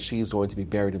is that she's going to be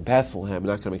buried in Bethlehem,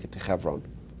 not going to make it to Hebron.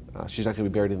 She's not going to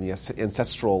be buried in the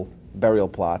ancestral burial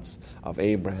plots of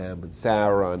Abraham and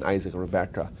Sarah and Isaac and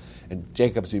Rebekah. And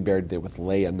Jacob's to be buried there with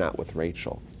Leah, not with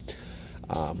Rachel.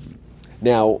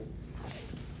 Now,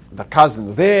 the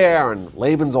cousin's there, and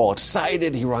Laban's all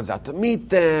excited. He runs out to meet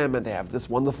them, and they have this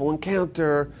wonderful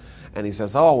encounter. And he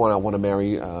says, I want to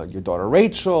marry your daughter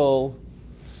Rachel.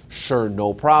 Sure,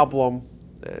 no problem.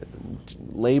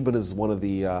 Laban is one of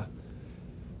the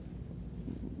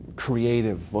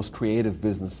most creative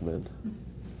businessmen,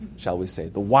 shall we say.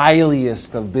 The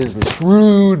wiliest of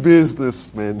shrewd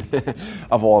businessmen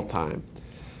of all time.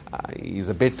 He's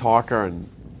a big talker and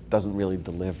doesn't really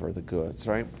deliver the goods,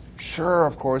 right? Sure,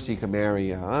 of course, you can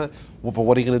marry, but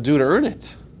what are you going to do to earn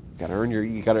it? You got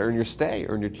to earn your stay,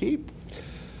 earn your keep.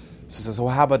 So he says, well,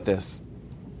 how about this?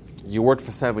 You work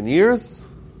for 7 years.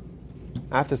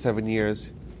 After 7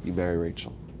 years, you marry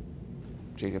Rachel.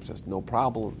 Jacob says, no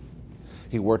problem.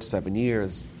 He worked 7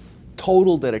 years,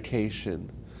 total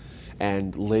dedication,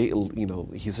 and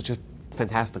he's such a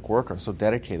fantastic worker, so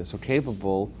dedicated, so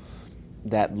capable,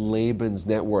 that Laban's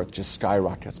net worth just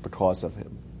skyrockets because of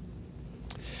him.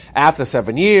 After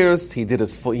 7 years, he did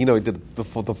his full, he did the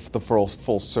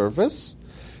full service.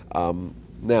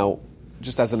 Now,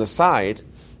 just as an aside,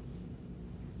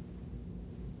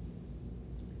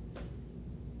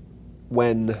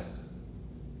 when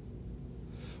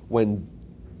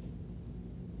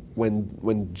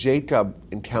Jacob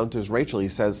encounters Rachel, he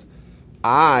says,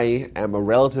 I am a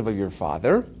relative of your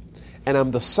father, and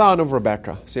I'm the son of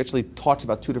Rebekah. So he actually talks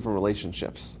about two different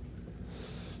relationships.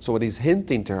 So what he's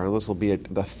hinting to her, and this will be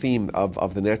the theme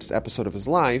of the next episode of his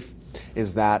life,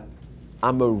 is that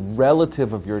I'm a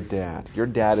relative of your dad. Your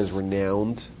dad is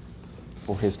renowned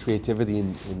for his creativity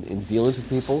in dealings with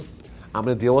people. I'm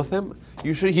going to deal with him.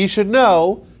 He should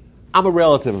know I'm a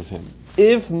relative of him.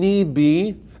 If need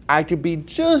be, I could be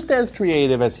just as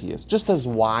creative as he is, just as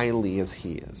wily as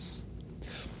he is.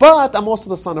 But I'm also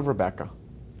the son of Rebekah.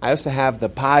 I also have the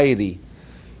piety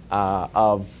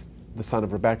of the son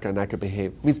of Rebekah, and I could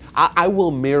behave. It means I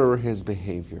will mirror his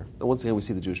behavior. And once again, we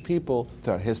see the Jewish people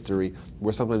throughout history.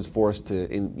 We're sometimes forced to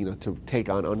take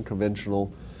on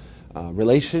unconventional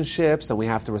relationships, and we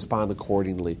have to respond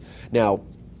accordingly. Now,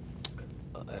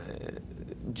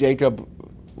 Jacob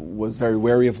was very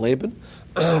wary of Laban.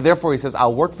 Therefore, he says,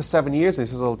 I'll work for 7 years. And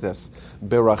he says like this,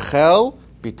 Berachel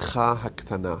bitcha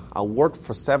haktana. I'll work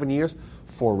for 7 years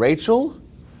for Rachel,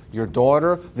 your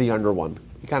daughter, the younger one.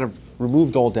 He kind of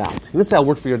removed all doubt. He didn't say, I'll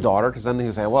work for your daughter, because then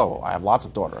he'd say, whoa, I have lots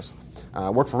of daughters.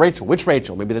 Work for Rachel. Which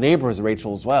Rachel? Maybe the neighbor is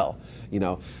Rachel as well.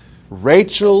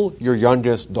 Rachel, your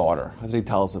youngest daughter. That's what he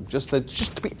tells him. Just to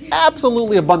be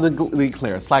absolutely abundantly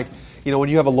clear. It's like, when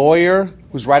you have a lawyer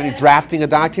who's drafting a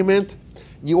document,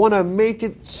 you want to make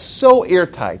it so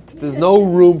airtight. There's no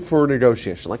room for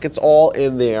negotiation. Like, it's all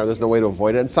in there. There's no way to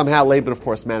avoid it. And somehow Laban, of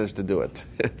course, managed to do it.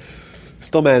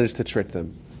 Still managed to trick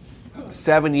them.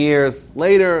 7 years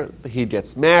later, he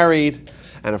gets married.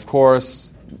 And, of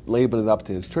course, Laban is up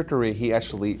to his trickery. He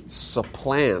actually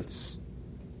supplants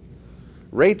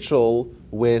Rachel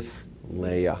with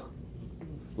Leah.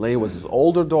 Leah was his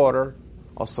older daughter,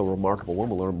 also a remarkable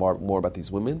woman. We'll learn more about these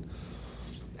women.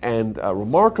 And a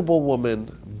remarkable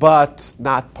woman, but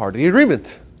not part of the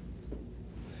agreement.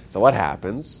 So what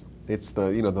happens? It's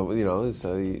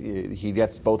he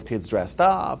gets both kids dressed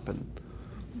up, and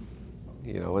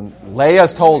and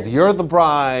Leah's told, "You're the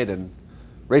bride," and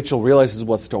Rachel realizes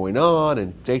what's going on,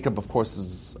 and Jacob, of course,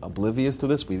 is oblivious to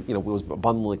this. It was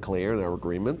abundantly clear in our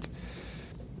agreement.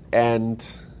 And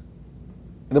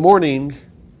in the morning,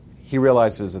 he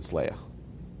realizes it's Leah.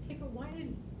 Okay, but why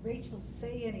didn't Rachel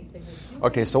say anything?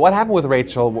 Okay, so what happened with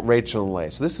Rachel and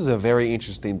Leah? So this is a very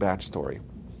interesting backstory.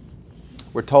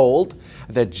 We're told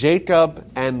that Jacob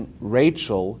and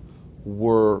Rachel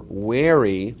were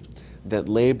wary that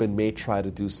Laban may try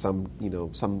to do some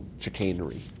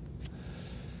chicanery.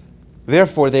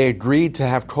 Therefore, they agreed to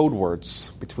have code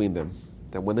words between them.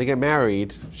 That when they get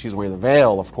married, she's wearing the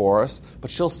veil, of course, but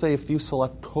she'll say a few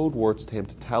select code words to him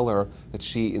to tell her that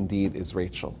she indeed is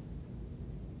Rachel.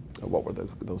 What were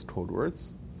those code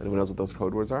words? Anyone knows what those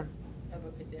code words are?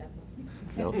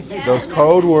 No. Those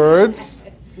code words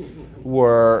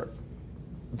were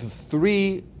the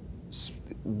 3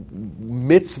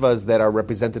 mitzvahs that are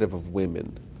representative of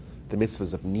women. The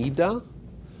mitzvahs of Nida,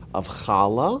 of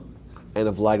Chala, and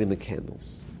of lighting the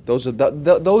candles. Those are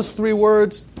those 3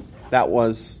 words. That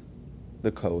was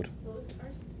the code. What was the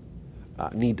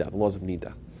first? Nida, the laws of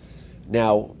Nida.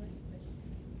 Now,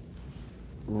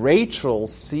 Rachel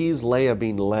sees Leah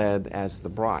being led as the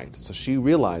bride. So she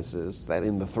realizes that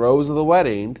in the throes of the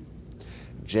wedding,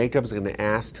 Jacob's going to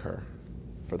ask her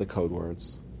for the code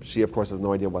words. She, of course, has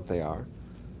no idea what they are.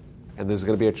 And there's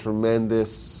going to be a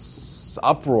tremendous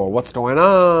uproar. What's going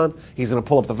on? He's going to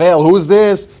pull up the veil. Who's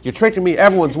this? You're tricking me.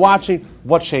 Everyone's watching.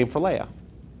 What shame for Leah.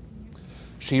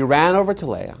 She ran over to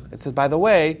Leah and said, by the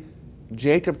way,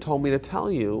 Jacob told me to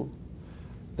tell you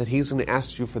that he's going to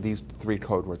ask you for these 3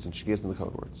 code words. And she gives me the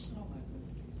code words.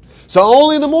 So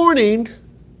only in the morning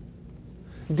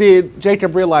did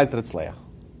Jacob realize that it's Leah.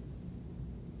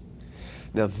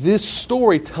 Now, this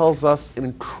story tells us an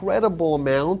incredible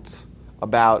amount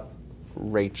about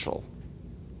Rachel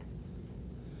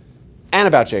and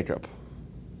about Jacob.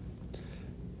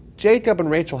 Jacob and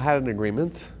Rachel had an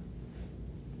agreement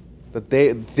that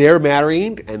they're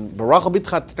marrying, and Baruch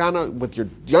B'Chatana with your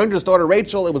youngest daughter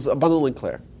Rachel, it was abundantly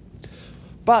clear.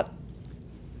 But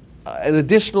an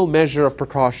additional measure of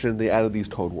precaution, they added these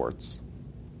code words.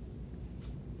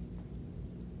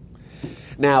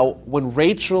 Now, when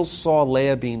Rachel saw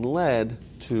Leah being led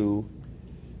to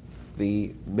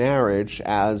the marriage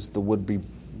as the would-be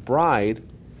bride,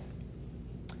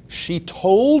 she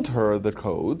told her the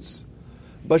codes,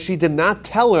 but she did not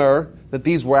tell her that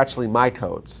these were actually my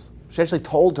codes. She actually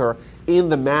told her in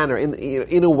the manner,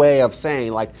 in a way of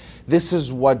saying, like, this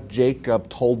is what Jacob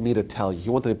told me to tell you. He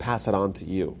wanted to pass it on to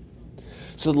you.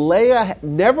 So Leah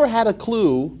never had a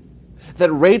clue that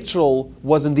Rachel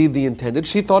was indeed the intended.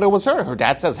 She thought it was her. Her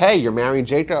dad says, hey, you're marrying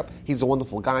Jacob. He's a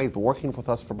wonderful guy. He's been working with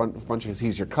us for a bunch of years.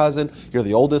 He's your cousin. You're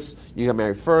the oldest. You got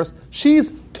married first.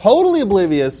 She's totally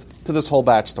oblivious to this whole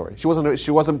backstory.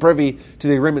 She wasn't privy to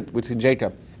the agreement between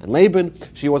Jacob and Laban.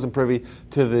 She wasn't privy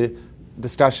to the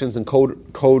discussions and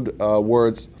code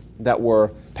words that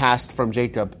were passed from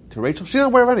Jacob to Rachel. She's not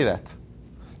aware of any of that.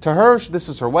 To her, this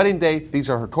is her wedding day. These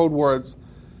are her code words.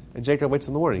 And Jacob waits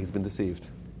in the morning. He's been deceived.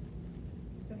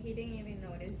 So he didn't even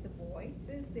notice the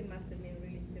voices? They must have been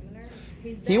really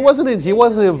similar. He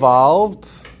wasn't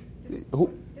involved.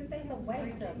 Did they have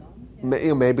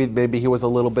wedding? Maybe he was a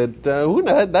little bit. Who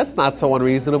knows? That's not so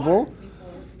unreasonable.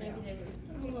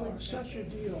 Such a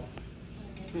deal.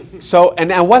 So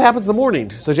and what happens in the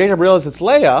morning? So Jacob realizes it's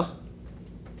Leah,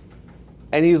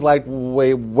 and he's like,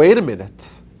 wait a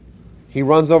minute. He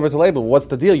runs over to Laban. What's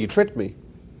the deal? You tricked me.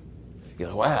 You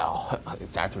know, well,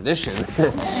 it's our tradition.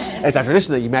 It's our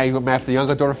tradition that you marry after the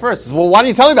younger daughter first. Says, well, why didn't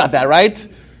you tell me about that, right?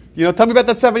 Tell me about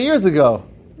that 7 years ago.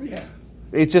 Yeah.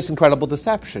 It's just incredible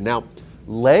deception. Now,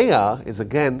 Leah is,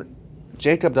 again,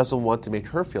 Jacob doesn't want to make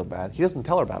her feel bad. He doesn't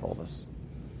tell her about all this.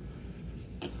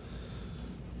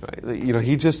 Right?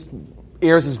 He just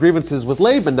airs his grievances with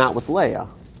Laban, not with Leah.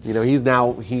 He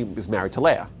is married to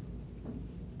Leah.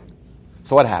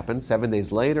 So what happened? 7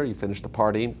 days later, you finish the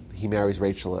party. He marries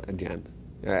Rachel again,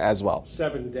 as well.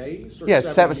 7 days? Or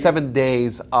yes, 7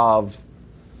 days of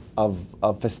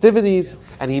festivities,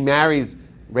 and he marries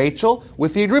Rachel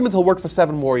with the agreement he'll work for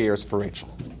 7 more years for Rachel.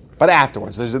 But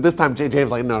afterwards, this time James is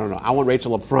like, no, I want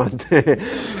Rachel up front,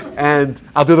 and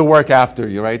I'll do the work after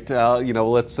you, right?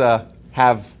 Let's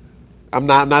have. I'm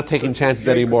not taking chances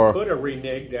anymore. He could have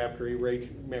reneged after he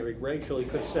married Rachel. He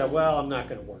could have said, well, I'm not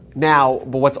going to work. Now,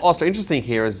 but what's also interesting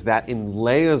here is that in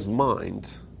Leah's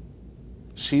mind,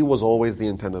 she was always the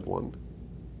intended one.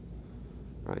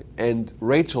 Right? And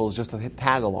Rachel is just a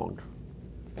tag along.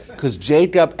 Because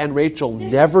Jacob and Rachel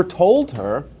never told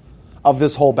her of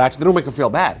this whole batch. They don't make her feel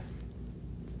bad.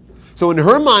 So in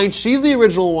her mind, she's the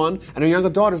original one, and her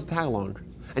younger daughter's a tag-along.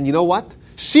 And you know what?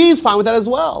 She's fine with that as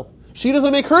well. She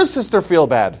doesn't make her sister feel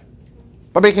bad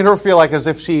by making her feel like as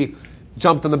if she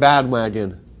jumped in the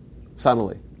bandwagon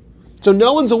suddenly. So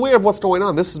no one's aware of what's going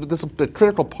on. This is a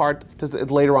critical part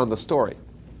later on in the story.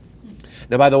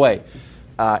 Now, by the way,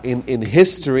 in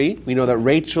history, we know that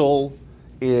Rachel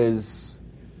is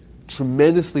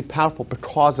tremendously powerful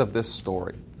because of this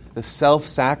story. The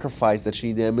self-sacrifice that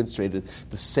she demonstrated,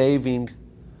 the saving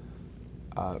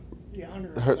of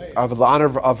the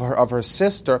honor of her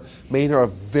sister, made her a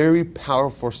very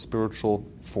powerful spiritual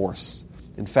force.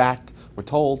 In fact, we're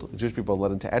told the Jewish people are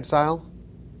led into exile,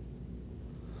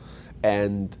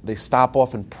 and they stop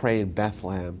off and pray in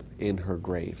Bethlehem in her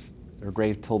grave. Her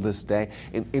grave till this day.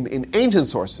 In ancient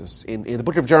sources, in the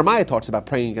book of Jeremiah, it talks about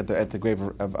praying at the grave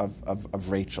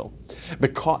of Rachel.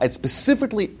 Because it's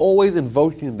specifically always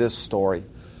invoking this story.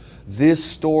 This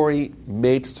story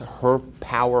makes her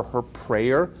power, her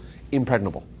prayer,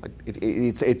 impregnable.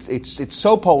 It's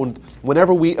so potent.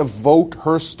 Whenever we evoke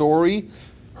her story,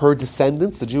 her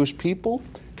descendants, the Jewish people,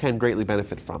 can greatly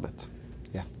benefit from it.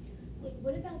 Yeah. Wait,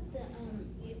 what about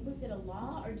was it a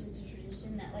law or just a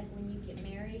tradition that like when you get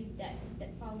married, that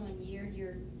following year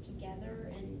you're together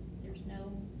and there's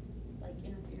no like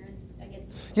interference? I guess.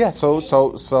 Yeah. So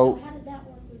how did that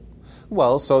work?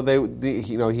 Well, so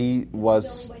he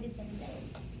was. So waited 7 days.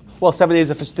 Well, 7 days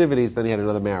of festivities, then he had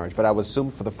another marriage. But I would assume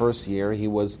for the first year he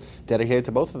was dedicated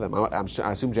to both of them.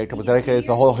 I assume Jacob was dedicated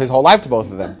his whole life to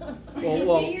both of them. 2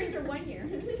 years or 1 year?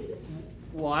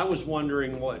 Well, I was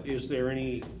wondering, is there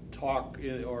any talk,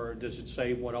 or does it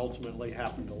say what ultimately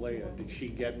happened to Leah? Did she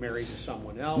get married to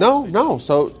someone else? No.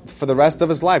 So for the rest of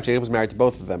his life, Jacob was married to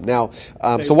both of them. Now,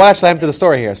 so what actually happened to the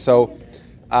story here? So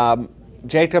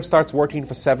Jacob starts working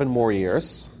for 7 more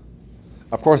years.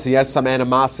 Of course, he has some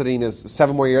animosity in his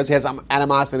 7 more years. He has some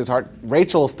animosity in his heart.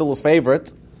 Rachel is still his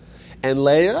favorite, and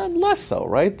Leah less so,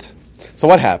 right? So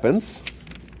what happens?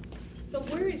 So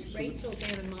where is Rachel's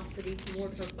animosity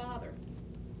toward her father?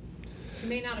 She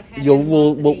may not have had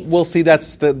We'll see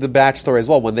that's the backstory as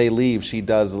well. When they leave, she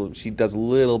does a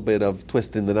little bit of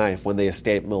twisting the knife when they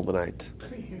escape in the middle of the night.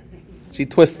 She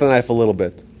twists the knife a little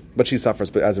bit, but she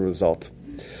suffers as a result.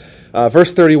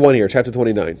 Verse 31 here, chapter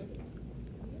 29.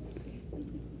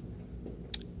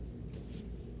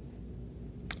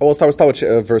 We'll start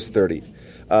with verse 30.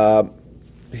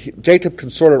 Jacob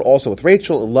consorted also with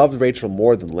Rachel and loved Rachel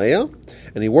more than Leah,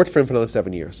 and he worked for him for another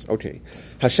 7 years. Okay.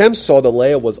 Hashem saw that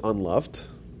Leah was unloved,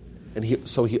 and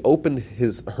so he opened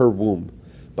her womb,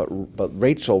 but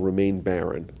Rachel remained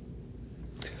barren.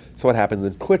 So what happens?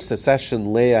 In quick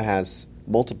succession, Leah has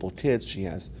multiple kids. She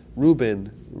has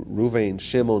Reuben,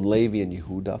 Shimon, Levi, and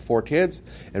Yehuda, 4 kids,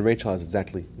 and Rachel has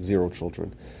exactly 0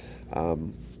 children.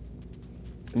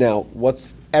 Now,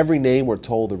 every name we're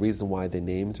told the reason why they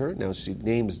named her. Now, she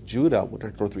names Judah. We're not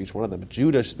going to go through each one of them. But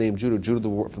Judah, she's named Judah. Judah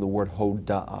from the word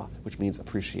hoda'ah, which means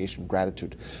appreciation,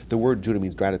 gratitude. The word Judah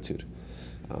means gratitude.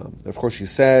 And of course, she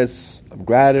says,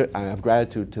 I have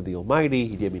gratitude to the Almighty.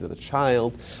 He gave me another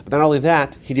child. But not only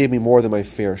that, He gave me more than my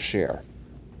fair share.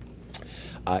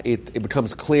 It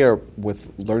becomes clear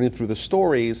with learning through the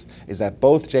stories is that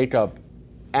both Jacob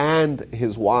and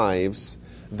his wives,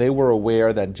 they were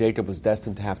aware that Jacob was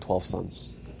destined to have 12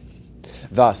 sons.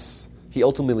 Thus, he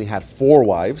ultimately had 4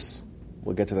 wives.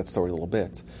 We'll get to that story in a little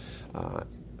bit.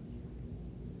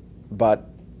 But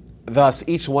thus,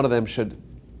 each one of them should,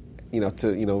 if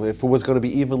it was going to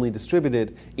be evenly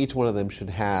distributed, each one of them should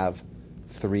have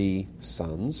 3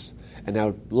 sons. And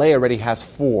now Leah already has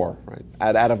 4. Right?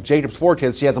 Out of Jacob's 4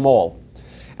 kids, she has them all.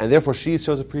 And therefore, she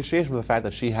shows appreciation for the fact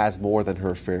that she has more than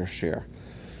her fair share.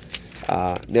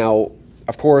 Now,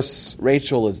 of course,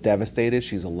 Rachel is devastated.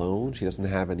 She's alone. She doesn't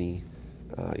have any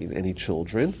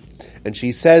children. And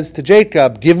she says to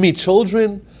Jacob, "Give me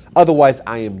children, otherwise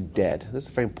I am dead." This is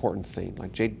a very important thing.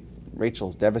 Like Rachel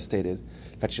is devastated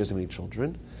that she doesn't have any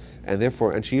children.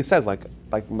 And she says, like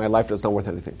my life is not worth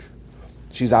anything.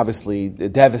 She's obviously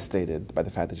devastated by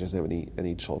the fact that she doesn't have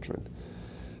any children.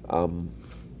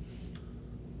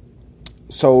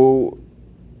 So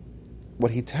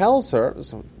what he tells her,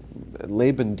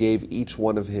 Laban gave each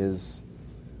one of his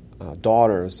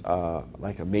daughters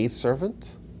like a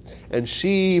maidservant, and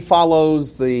she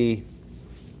follows the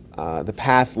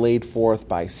path laid forth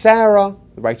by Sarah,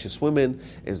 the righteous women,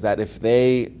 is that if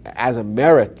they, as a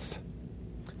merit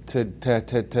to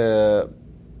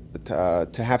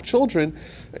have children,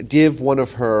 give one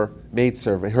of her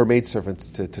maidservants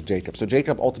to Jacob. So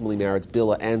Jacob ultimately marries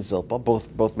Bilhah and Zilpah,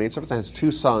 both maidservants, and has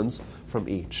 2 sons from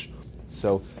each.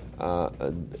 So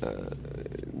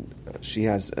she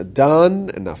has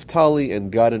Dan and Naphtali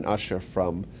and Gad and Asher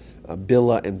from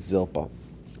Bilhah and Zilpah.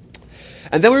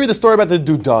 And then we read the story about the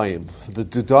Dudaim. So the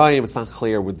Dudaim, it's not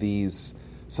clear, were these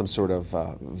some sort of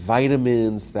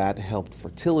vitamins that helped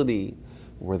fertility?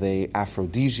 Were they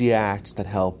aphrodisiacs that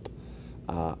help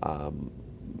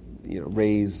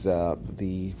raise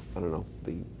the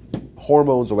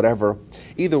hormones or whatever?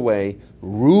 Either way,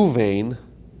 Reuven,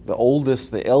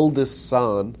 the eldest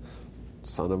son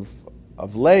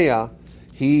of Leah,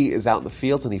 he is out in the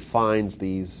fields and he finds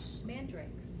these mandrakes.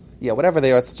 Yeah, whatever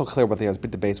they are. It's not so clear what they are. It's a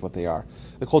bit debates what they are.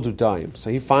 They're called Dudaim. So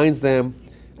he finds them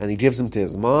and he gives them to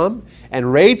his mom.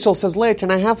 And Rachel says, Leah, can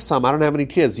I have some? I don't have any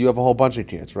kids. You have a whole bunch of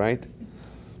kids, right?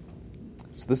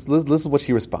 So this is what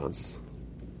she responds.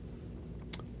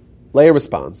 Leah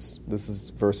responds. This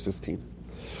is verse 15.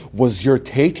 Was your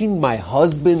taking my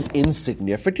husband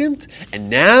insignificant? And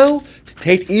now to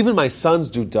take even my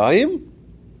son's Dudaim?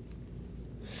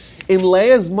 In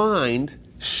Leah's mind,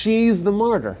 she's the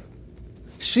martyr.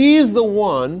 She's the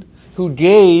one who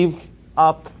gave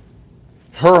up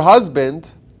her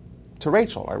husband to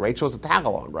Rachel. Right? Rachel's a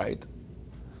tag-along, right?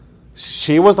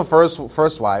 She was the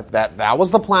first wife. That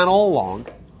was the plan all along.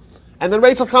 And then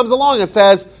Rachel comes along and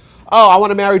says, oh, I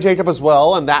want to marry Jacob as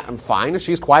well, and I'm fine.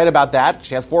 She's quiet about that.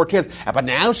 She has 4 kids. But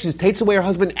now she takes away her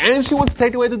husband and she wants to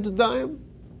take away the Dudaim.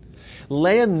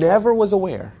 Leah never was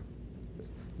aware.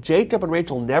 Jacob and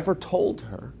Rachel never told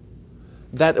her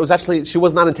that it was actually, she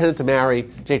was not intended to marry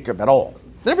Jacob at all.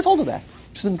 They never told her that.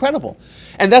 She's incredible.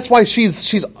 And that's why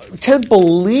she's can't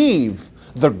believe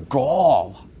the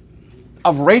gall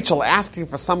of Rachel asking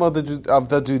for some of the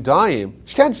Dudaim.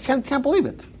 She can't believe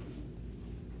it.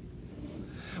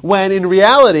 When in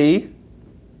reality,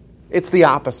 it's the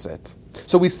opposite.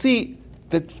 So we see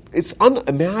that it's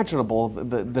unimaginable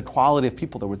the quality of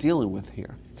people that we're dealing with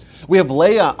here. We have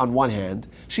Leah on one hand.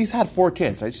 She's had 4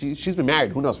 kids, right? She's been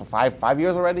married, who knows, for 5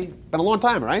 years already? Been a long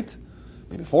time, right?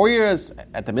 Maybe 4 years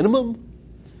at the minimum.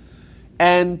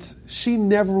 And she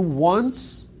never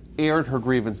once aired her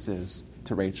grievances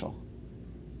to Rachel.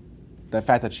 The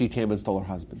fact that she came and stole her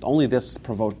husband. Only this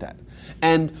provoked that.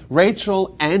 And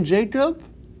Rachel and Jacob,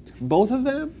 both of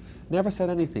them, never said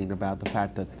anything about the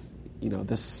fact that,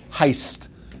 this heist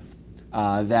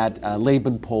that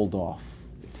Laban pulled off.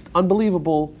 It's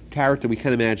unbelievable character we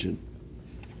can't imagine.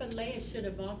 But Leah should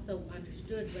have also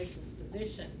understood Rachel's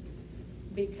position,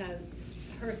 because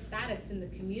her status in the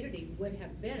community would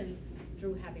have been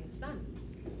through having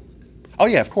sons. Oh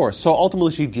yeah, of course. So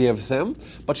ultimately she gives him,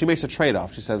 but she makes a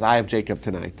trade-off. She says, I have Jacob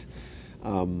tonight.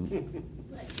 Give me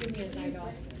a night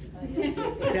off.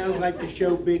 Sounds like the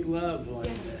show Big Love.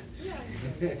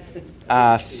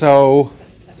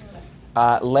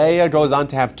 Leah goes on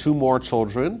to have 2 more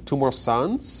children, 2 more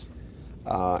sons,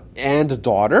 and a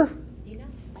daughter Dinah?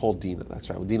 called Dinah. That's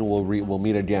right. Dinah will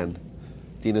meet again.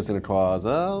 Dinah's going to cause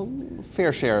a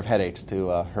fair share of headaches to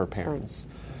her parents.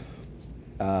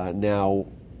 Now,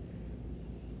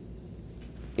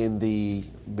 in the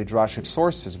Midrashic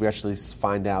sources, we actually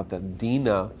find out that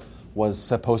Dinah was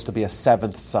supposed to be a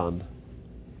 7th son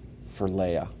for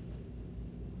Leah.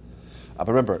 But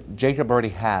remember, Jacob already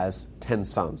has 10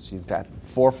 sons. He's got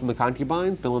 4 from the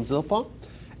concubines, Bilhah and Zilpah,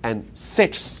 and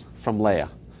 6 from Leah.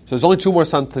 So there's only 2 more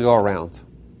sons to go around.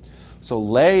 So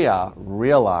Leah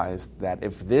realized that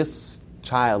if this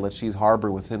child that she's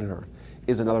harboring within her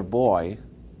is another boy,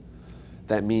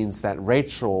 that means that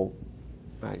Rachel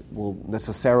will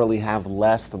necessarily have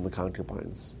less than the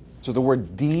concubines. So the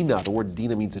word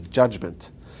Dinah means a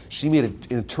judgment. She made an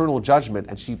eternal judgment,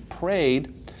 and she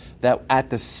prayed that at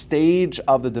the stage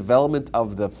of the development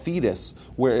of the fetus,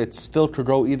 where it still could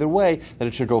grow either way, that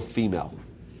it should go female.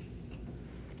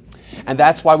 And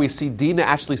that's why we see Dinah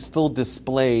actually still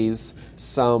displays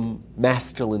some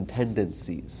masculine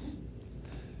tendencies.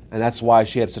 And that's why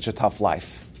she had such a tough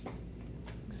life.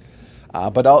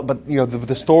 But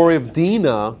the story of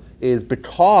Dinah is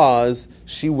because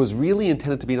she was really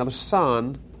intended to be another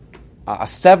son, a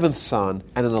 7th son,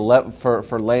 and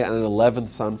for Leah, and an 11th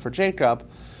son for Jacob.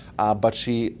 But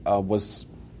she was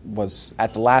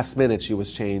at the last minute she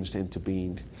was changed into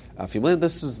being female. And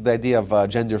this is the idea of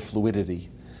gender fluidity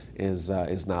is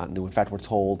not new. In fact, we're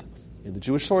told in the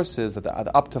Jewish sources that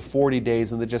up to 40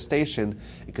 days in the gestation,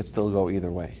 it could still go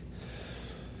either way.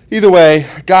 Either way,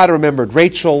 God remembered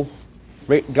Rachel.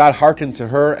 God hearkened to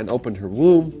her and opened her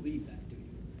womb. Believe that, do you?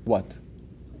 What?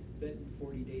 That in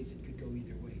 40 days it could go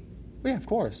either way. Yeah, of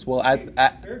course. Well, Fair,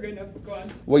 good enough. Go on.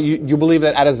 well, you believe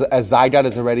that as zygote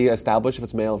is already established if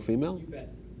it's male or female? You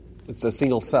bet. It's a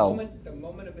single cell. The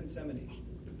moment of insemination.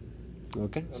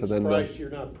 Okay, I'm so then. surprised you're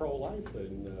not pro-life,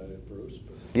 then, Bruce.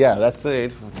 But Yeah, that's a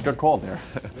good call there.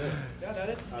 No,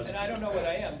 that's, and I don't know what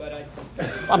I am, but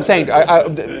I'm saying,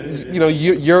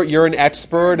 you're an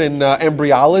expert in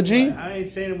embryology. I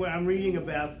ain't saying what I'm reading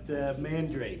about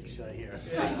mandrakes here.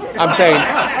 I'm saying,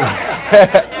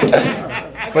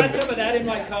 I got some of that in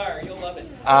my car. You'll love it.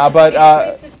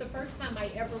 This is the first time I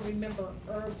ever remember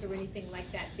herbs or anything like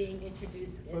that being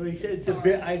introduced. Well, he said it's a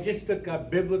bit. I just took a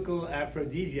biblical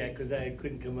aphrodisiac because I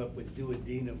couldn't come up with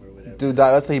duodenum or whatever.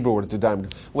 that's the Hebrew word.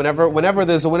 Dudaim. Whenever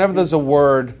there's a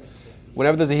word,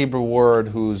 whenever there's a Hebrew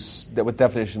word with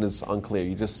definition is unclear,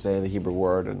 you just say the Hebrew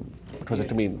word and because it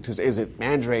can mean because is it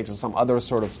mandrake or some other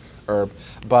sort of herb?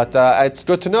 But it's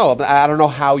good to know. I don't know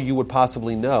how you would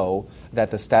possibly know that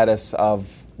the status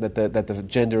of that the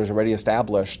gender is already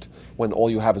established when all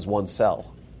you have is one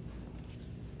cell.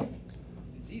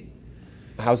 It's easy.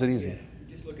 How's it easy? You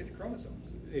just look at the chromosomes.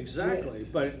 Exactly,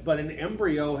 but an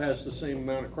embryo has the same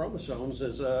amount of chromosomes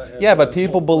as a. But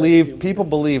people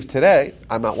believe today.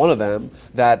 I'm not one of them.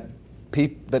 That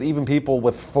even people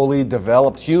with fully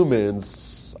developed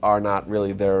humans are not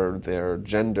really their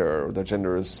gender. Their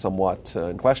gender is somewhat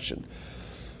in question.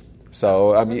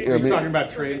 So You're talking about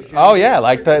transgender. Oh yeah,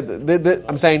 like the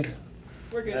I'm saying.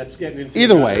 We're good. That's getting into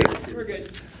Either way, We're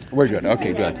good. we're good.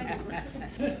 Okay, good.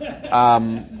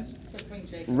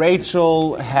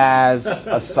 Rachel has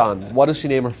a son. What does she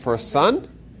name her first son?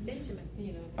 Benjamin.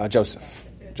 Joseph.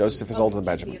 Joseph is older than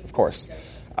Benjamin, of course.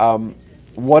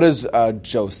 What does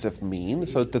Joseph mean?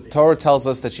 So the Torah tells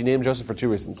us that she named Joseph for two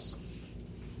reasons.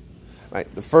 Right.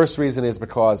 The first reason is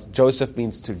because Joseph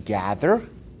means to gather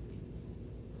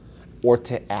or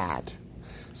to add.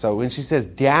 So when she says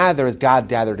gather, as God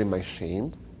gathered in my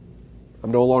shame, I'm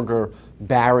no longer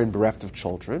barren, bereft of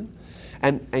children.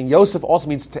 And Yosef also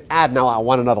means to add. Now I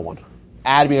want another one.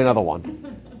 Add me another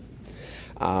one.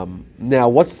 Now,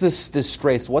 what's this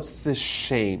disgrace? What's this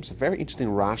shame? It's a very interesting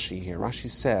Rashi here. Rashi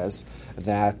says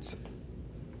that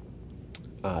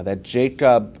that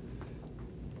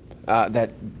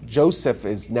Joseph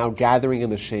is now gathering in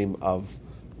the shame of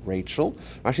Rachel.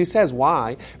 Rashi says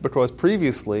why? Because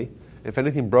previously, if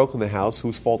anything broke in the house,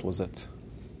 whose fault was it?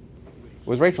 It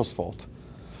was Rachel's fault.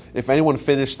 If anyone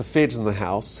finished the figs in the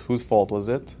house, whose fault was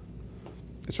it?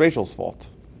 It's Rachel's fault.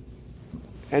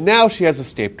 And now she has a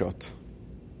scapegoat.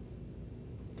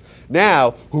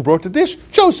 Now, who broke the dish?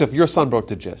 Joseph, your son broke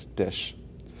the dish.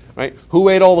 Right? Who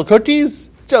ate all the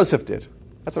cookies? Joseph did.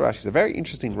 That's what Rashi says. A very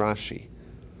interesting Rashi.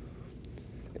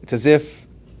 It's as if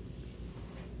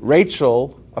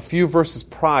Rachel, a few verses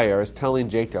prior, is telling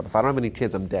Jacob, if I don't have any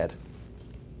kids, I'm dead.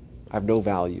 I have no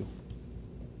value.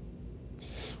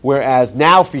 Whereas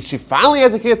now she finally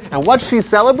has a kid, and what she's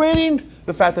celebrating?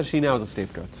 The fact that she now is a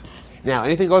scapegoat. Now,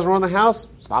 anything goes wrong in the house,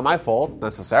 it's not my fault,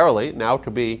 necessarily. Now it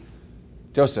could be,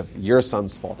 Joseph, your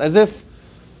son's fault. As if,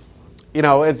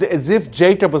 as if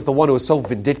Jacob was the one who was so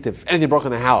vindictive. Anything broke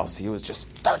in the house, he was just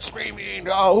start screaming,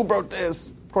 oh, who broke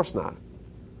this? Of course not.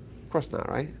 Of course not,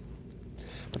 right?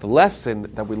 But the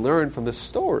lesson that we learn from this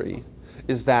story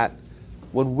is that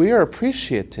when we're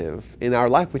appreciative in our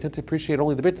life, we tend to appreciate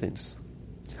only the big things.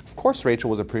 Of course, Rachel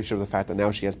was appreciative of the fact that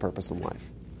now she has purpose in life.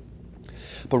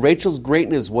 But Rachel's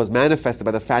greatness was manifested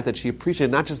by the fact that she appreciated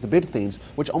not just the big things,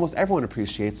 which almost everyone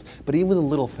appreciates, but even the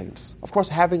little things. Of course,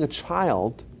 having a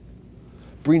child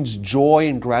brings joy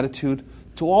and gratitude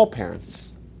to all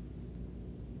parents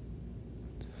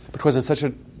because it's such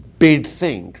a big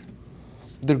thing.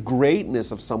 The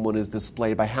greatness of someone is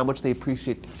displayed by how much they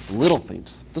appreciate little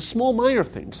things, the small, minor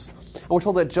things. And we're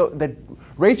told that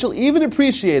Rachel even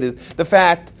appreciated the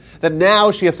fact that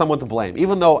now she has someone to blame,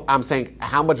 even though I'm saying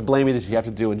how much blaming did she have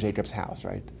to do in Jacob's house,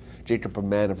 right? Jacob, a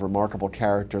man of remarkable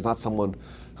character, is not someone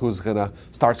who's going to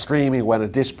start screaming when a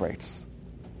dish breaks.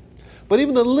 But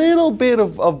even the little bit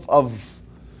of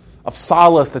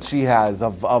solace that she has,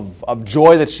 of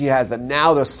joy that she has, that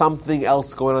now there's something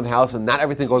else going on in the house and not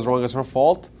everything goes wrong as her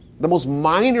fault, the most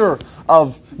minor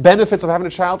of benefits of having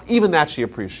a child, even that she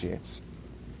appreciates.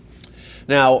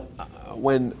 Now,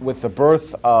 with the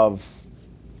birth of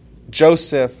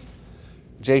Joseph,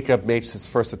 Jacob makes his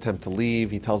first attempt to leave.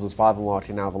 He tells his father-in-law,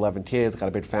 okay, now I have 11 kids, got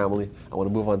a big family, I want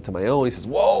to move on to my own. He says,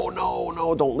 whoa,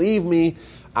 no, don't leave me.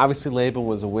 Obviously, Laban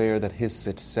was aware that his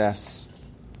success,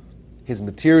 his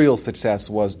material success,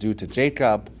 was due to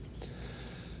Jacob.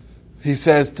 He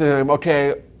says to him,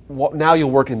 okay, now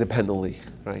you'll work independently,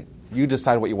 right? You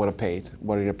decide what you want to pay,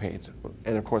 what are you paid.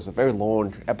 And of course, a very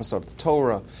long episode of the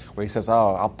Torah where he says,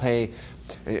 I'll take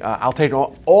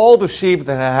all the sheep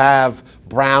that have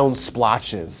brown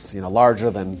splotches, larger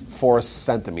than 4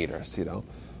 centimeters,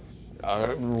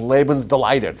 Laban's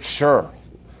delighted, sure.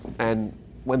 And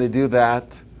when they do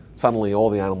that, suddenly all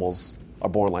the animals are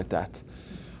born like that.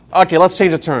 Okay, let's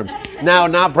change the terms. Now,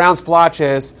 not brown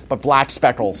splotches, but black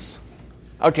speckles.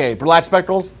 Okay, black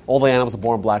speckles, all the animals are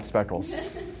born black speckles.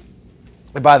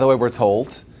 And by the way, we're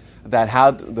told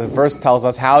that the verse tells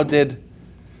us how did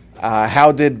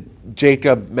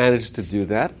Jacob manage to do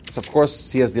that? So of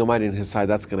course he has the Almighty on his side.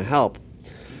 That's going to help.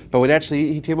 But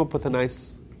he came up with a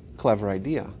nice, clever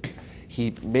idea.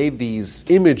 He made these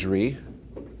imagery,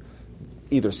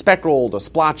 either speckled or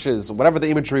splotches, whatever the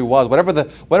imagery was, whatever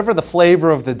the flavor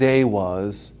of the day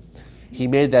was. He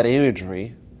made that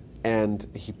imagery and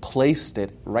he placed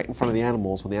it right in front of the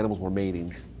animals when the animals were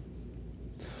mating.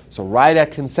 So right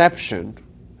at conception,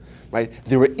 right,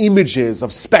 there were images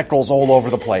of speckles all over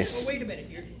the place. Well, wait a minute.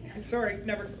 Sorry,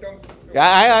 never. Don't.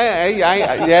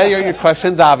 Yeah, your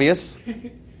question's obvious.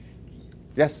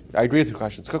 Yes, I agree with your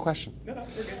question. It's a good question. No,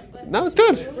 we're good. No, it's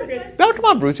good. We're good. No, come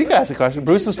on, Bruce. You can ask the question.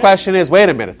 Bruce's question is: wait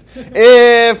a minute.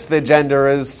 If the gender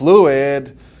is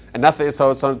fluid and nothing,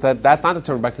 so that's not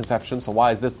determined by conception. So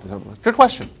why is this determined? Good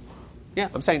question. Yeah,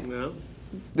 I'm saying. No.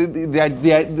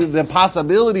 The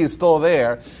possibility is still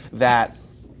there that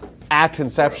at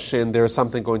conception there's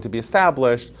something going to be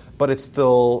established, but there's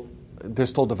still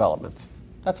development.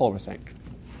 That's all we're saying.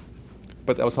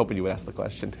 But I was hoping you would ask the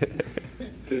question.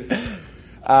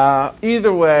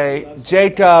 Either way,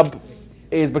 Jacob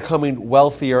is becoming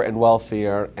wealthier and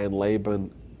wealthier, and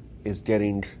Laban is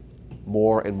getting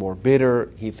more and more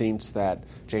bitter. He thinks that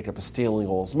Jacob is stealing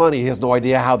all his money. He has no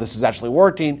idea how this is actually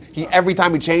working. Every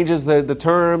time he changes the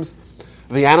terms,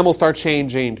 the animals start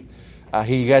changing.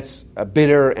 He gets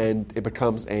bitter, and it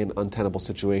becomes an untenable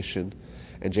situation.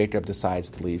 And Jacob decides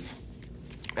to leave.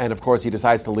 And of course, he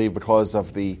decides to leave because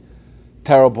of the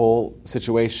terrible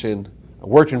situation,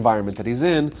 work environment that he's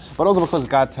in, but also because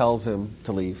God tells him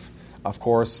to leave. Of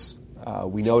course,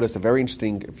 we notice a very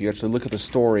interesting, if you actually look at the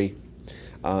story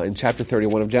in chapter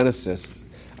 31 of Genesis,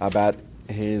 about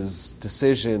his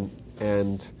decision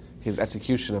and his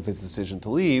execution of his decision to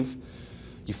leave,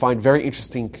 you find very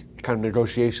interesting kind of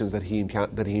negotiations that he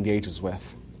engages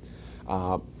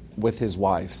with his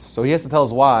wives. So he has to tell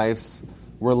his wives,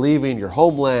 we're leaving your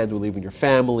homeland, we're leaving your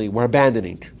family, we're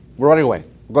abandoning, we're running away,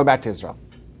 we're going back to Israel.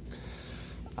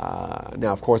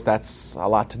 Now, of course, that's a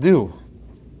lot to do.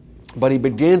 But he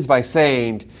begins by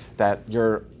saying that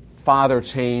your father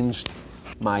changed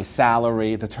my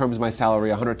salary, the terms of my salary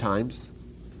 100 times.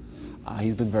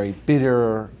 He's been very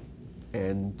bitter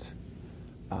and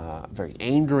very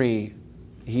angry.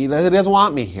 He doesn't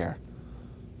want me here,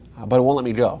 but he won't let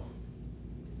me go.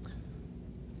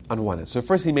 Unwanted. So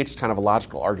first he makes kind of a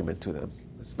logical argument to them.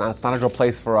 It's not a good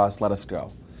place for us, let us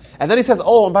go. And then he says,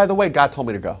 oh, and by the way, God told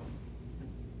me to go.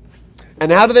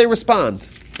 And how do they respond?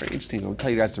 Very interesting. I'll tell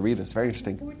you guys to read this. Very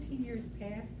interesting. 14 years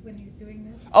passed when he's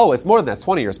doing this? Oh, it's more than that. It's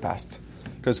 20 years passed.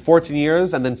 There's 14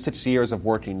 years and then 6 years of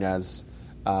working as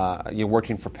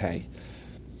working for pay.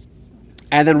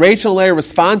 And then Rachel and Leah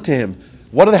respond to him.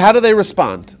 How do they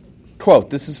respond? Quote,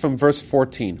 this is from verse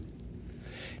 14.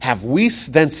 Have we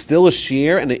then still a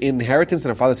share and an inheritance in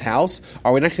our father's house?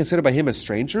 Are we not considered by him as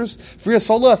strangers? For he has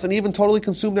sold us and even totally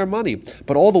consumed our money.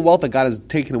 But all the wealth that God has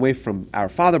taken away from our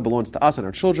father belongs to us and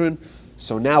our children.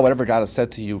 So now whatever God has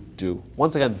said to you, do.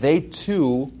 Once again, they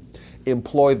too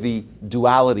employ the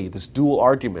duality, this dual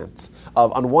argument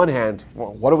of, on one hand,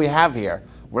 well, what do we have here?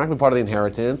 We're not going to be part of the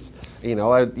inheritance.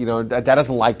 Dad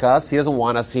doesn't like us. He doesn't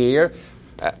want us here.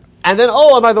 And then,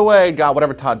 and by the way, God,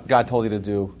 whatever God told you to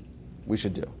do, we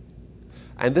should do.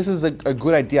 And this is a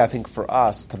good idea, I think, for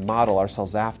us to model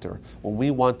ourselves after. When we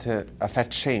want to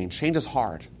affect change, change is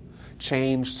hard.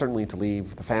 Change, certainly to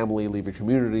leave the family, leave your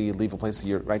community, leave a place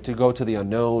to go to the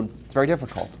unknown. It's very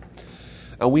difficult.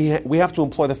 And we have to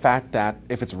employ the fact that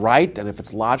if it's right and if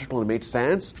it's logical and it makes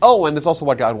sense, and it's also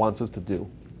what God wants us to do.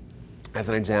 As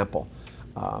an example,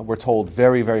 we're told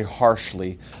very, very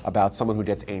harshly about someone who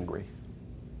gets angry.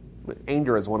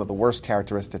 Anger is one of the worst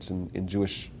characteristics in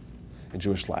Jewish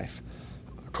life.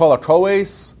 Kol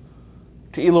hakoes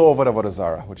ke'ilu oved avodah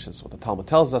zara, which is what the Talmud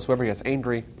tells us. Whoever gets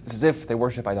angry, it's as if they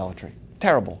worship idolatry.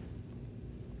 Terrible.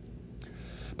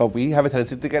 But we have a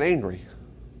tendency to get angry.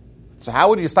 So how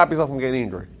would you stop yourself from getting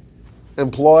angry?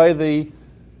 Employ the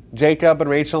Jacob and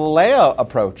Rachel and Leah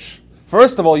approach.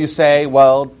 First of all, you say,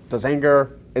 well,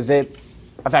 is it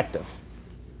effective?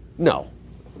 No,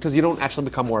 because you don't actually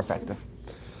become more effective.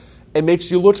 It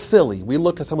makes you look silly. We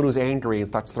look at someone who's angry and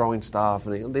starts throwing stuff,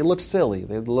 and they look silly.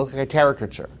 They look like a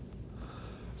caricature.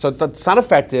 So it's not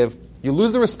effective. You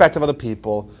lose the respect of other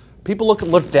people. People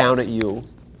look down at you.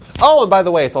 Oh, and by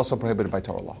the way, it's also prohibited by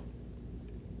Torah law.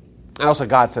 And also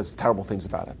God says terrible things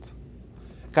about it.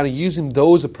 Kind of using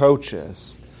those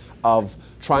approaches of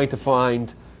trying to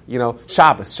find,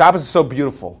 Shabbos. Shabbos is so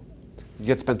beautiful. You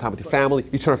get to spend time with your family.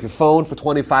 You turn off your phone for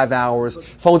 25 hours.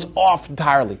 Phone's off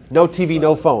entirely. No TV,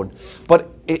 no phone. But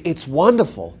it's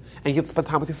wonderful. And you get to spend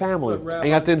time with your family. And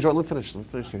you have to enjoy. Let me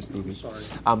finish here, Stevie. Sorry.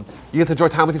 You get to enjoy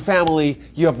time with your family.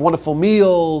 You have wonderful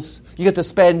meals. You get to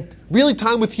spend really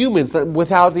time with humans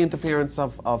without the interference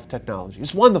of technology.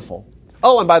 It's wonderful.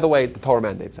 Oh, and by the way, the Torah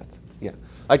mandates it. Yeah,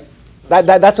 like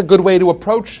that's a good way to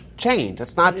approach change.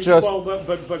 It's not just. Well,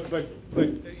 but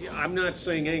I'm not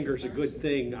saying anger is a good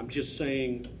thing. I'm just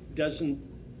saying,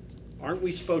 aren't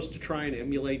we supposed to try and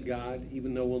emulate God,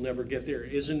 even though we'll never get there?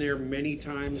 Isn't there many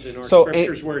times in our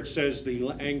scriptures where it says the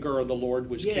anger of the Lord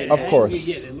was kindled? Of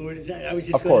course.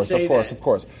 Of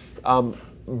course.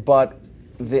 But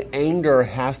the anger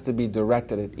has to be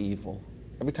directed at evil.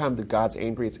 Every time that God's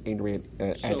angry, it's angry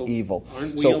at evil.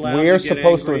 So we're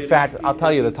supposed to, in fact, I'll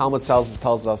tell you, the Talmud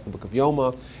tells us in the book of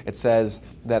Yoma, it says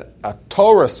that a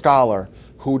Torah scholar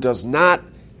who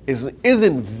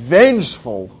isn't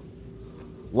vengeful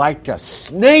like a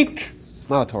snake, it's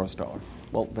not a Torah scholar.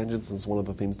 Well, vengeance is one of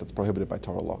the things that's prohibited by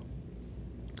Torah law.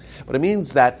 But it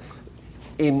means that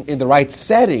in the right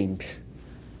setting,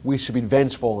 we should be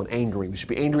vengeful and angry. We should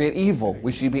be angry at evil.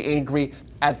 We should be angry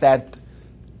at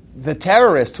the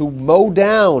terrorists who mow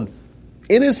down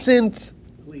innocent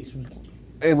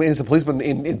policemen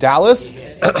in Dallas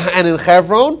and in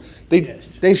Hebron. They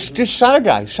just shot a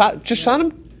guy. Shot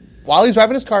him while he's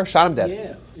driving his car. Shot him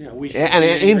dead. Yeah, we should and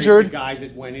injured the guy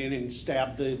that went in and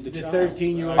stabbed the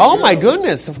 13-year-old. Oh my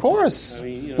goodness! Of course,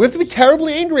 we have to be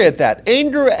terribly angry at that.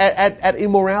 Anger at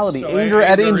immorality. So anger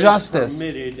at injustice.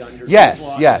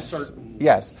 Yes.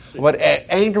 But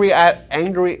anger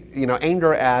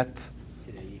at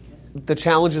the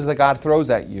challenges that God throws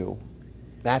at you,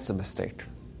 that's a mistake.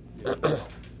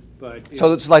 But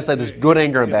so it's like there's good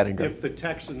anger and bad anger. If the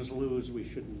Texans lose, we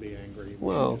shouldn't be angry.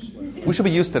 Well, we should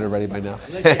be used to it already by now. I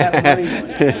wanted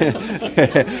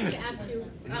to ask you,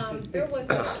 there was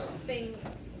a thing,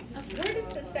 where does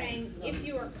the saying, if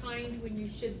you are kind when you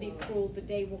should be cruel, the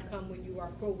day will come when you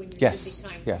are cruel when you should be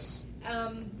kind? Yes.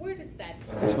 Where does that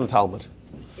come It's from the Talmud.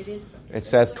 It is. It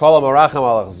says, "Kol hamarachem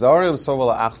al achzarim, so will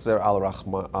achzer al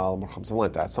marcham." Something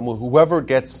like that.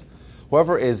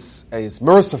 Whoever is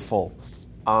merciful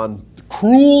on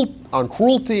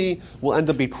cruelty will end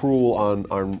up being cruel on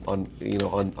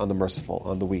the merciful,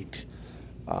 on the weak.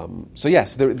 So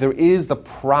yes, there is the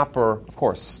proper, of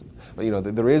course,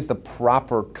 there is the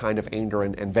proper kind of anger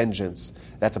and vengeance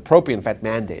that's appropriate, in fact,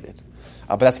 mandated.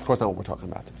 But that's of course not what we're talking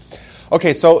about.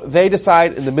 Okay, so they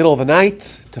decide in the middle of the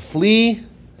night to flee.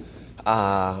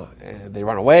 They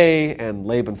run away, and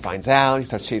Laban finds out. He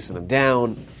starts chasing them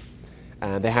down.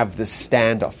 And they have this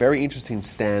standoff, very interesting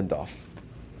standoff.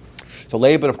 So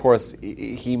Laban, of course,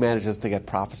 he manages to get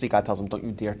prophecy. God tells him, don't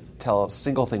you dare tell a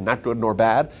single thing, not good nor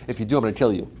bad. If you do, I'm going to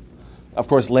kill you. Of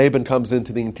course, Laban comes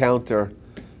into the encounter.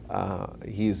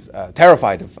 He's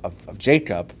terrified of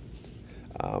Jacob.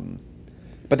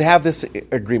 But they have this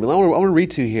agreement. I want to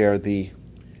read to you here the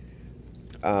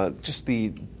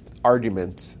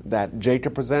argument that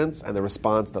Jacob presents and the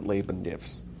response that Laban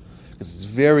gives. Because it's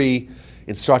very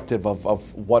instructive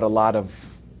of what a lot of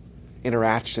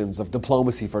interactions of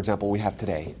diplomacy, for example, we have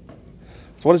today.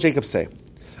 So what does Jacob say?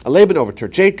 Laban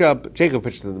overturned Jacob. Jacob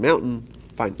pitched in the mountain.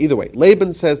 Fine. Either way,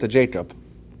 Laban says to Jacob,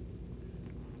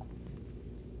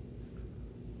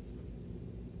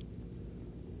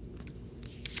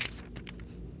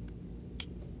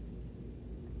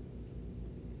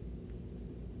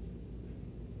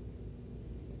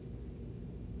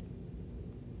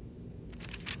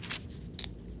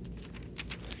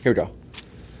 here we go.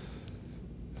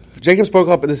 Jacob spoke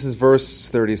up, and this is verse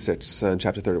 36 in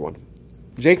chapter 31.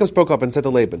 Jacob spoke up and said to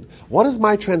Laban, what is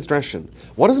my transgression?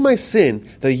 What is my sin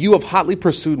that you have hotly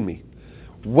pursued me?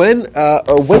 When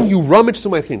you rummaged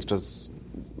through my things, because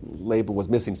Laban was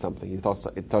missing something, he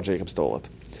thought Jacob stole it.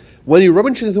 When you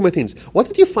rummaged through my things, what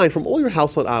did you find from all your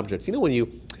household objects? You know when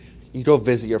you go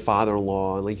visit your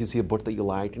father-in-law, and you see a book that you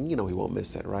like, and he won't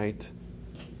miss it, right?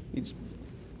 You just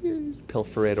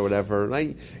pilfer it or whatever,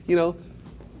 right?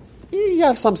 You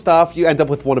have some stuff, you end up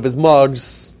with one of his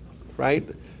mugs, right?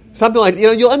 Something like,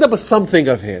 you'll end up with something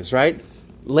of his, right?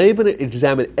 Laban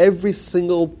examined every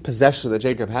single possession that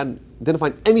Jacob had and didn't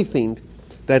find anything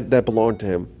that belonged to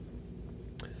him.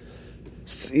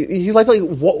 He's like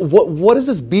what is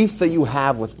this beef that you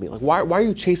have with me? Like, why are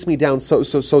you chasing me down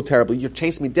so terribly? You're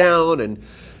chasing me down, and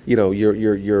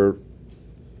you're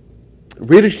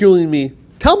ridiculing me.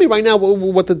 Tell me right now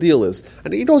what the deal is.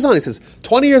 And he goes on. He says,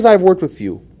 20 years I've worked with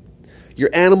you. Your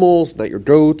animals, not your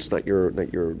goats, not your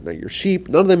sheep,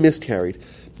 none of them miscarried.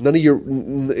 I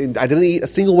didn't eat a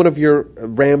single one of your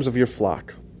rams of your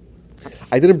flock.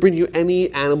 I didn't bring you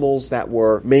any animals that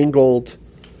were mangled.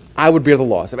 I would bear the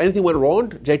loss. If anything went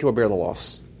wrong, Jacob would bear the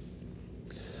loss.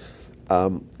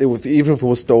 Even if it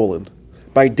was stolen.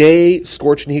 By day,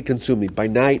 scorching heat consumed me. By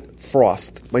night,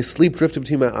 frost. My sleep drifted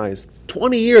between my eyes.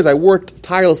 20 years I worked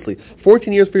tirelessly.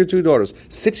 14 years for your 2 daughters.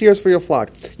 6 years for your flock.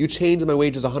 You changed my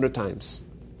wages 100 times.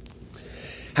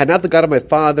 Had not the God of my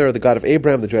father, or the God of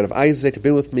Abraham, the God of Isaac,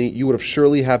 been with me, you would have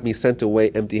surely have me sent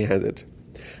away empty-handed.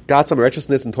 God saw my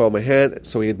righteousness and toil in my hand,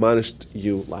 so he admonished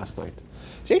you last night.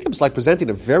 Jacob's like presenting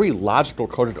a very logical,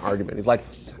 cogent argument. He's like,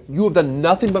 you have done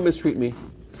nothing but mistreat me.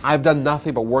 I've done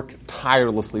nothing but work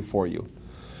tirelessly for you.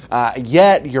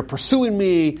 Yet you're pursuing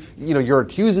me, you're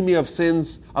accusing me of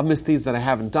sins, of misdeeds that I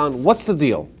haven't done. What's the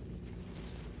deal?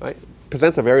 Right?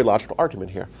 Presents a very logical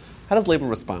argument here. How does Laban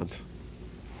respond?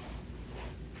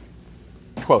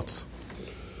 Quotes,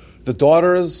 the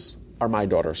daughters are my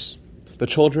daughters. The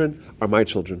children are my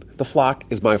children. The flock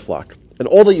is my flock. And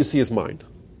all that you see is mine.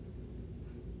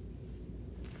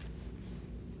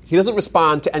 He doesn't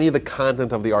respond to any of the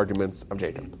content of the arguments of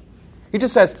Jacob. He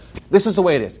just says, this is the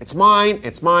way it is. It's mine,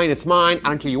 it's mine, it's mine. I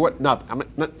don't care you what. Nothing.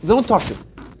 Don't talk to me.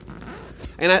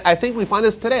 And I think we find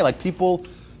this today. Like people,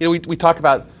 we talk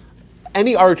about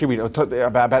any argument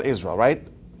about Israel, right?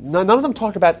 None of them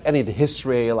talk about any of the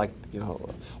history, like,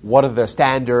 what are their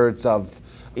standards of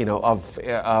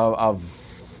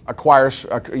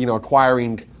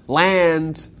acquiring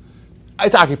land.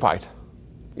 It's occupied.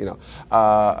 The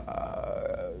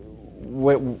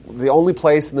only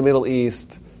place in the Middle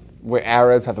East where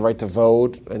Arabs have the right to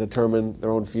vote and determine their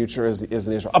own future is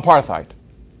in Israel. Apartheid,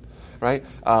 right?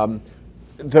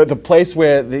 The place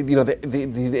where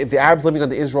the Arabs living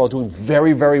under Israel are doing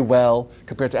very, very well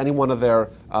compared to any one of their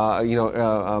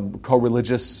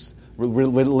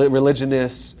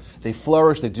religionists. They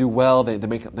flourish. They do well. They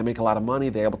make a lot of money.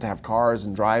 They're able to have cars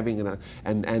and driving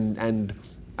and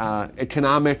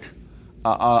economic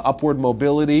upward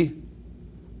mobility.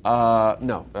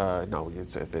 No.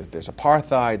 There's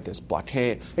apartheid. There's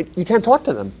blockade. You can't talk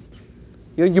to them.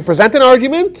 You present an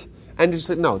argument, and you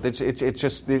say no. It's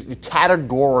just the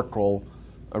categorical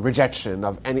rejection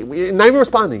of any. Not even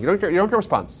responding. You don't get a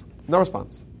response. No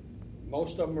response.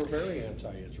 Most of them are very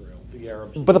anti-Israel. The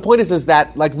Arabs. But the point is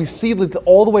that like we see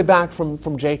all the way back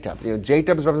from Jacob.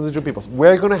 Jacob is representing the Jewish people.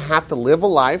 We're going to have to live a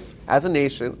life as a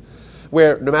nation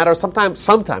where no matter sometimes,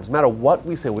 no matter what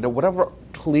we say, whatever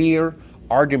clear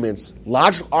arguments,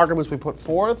 logical arguments we put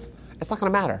forth, it's not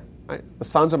going to matter. Right? The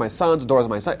sons are my sons, the daughters are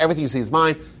my sons, everything you see is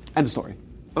mine, end of story.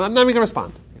 I'm not even going to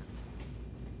respond.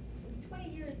 20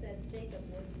 years that Jacob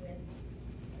was with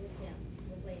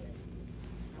Laban,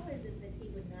 how is it that he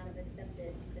would not have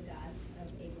accepted the God of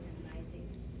Abraham and Isaac?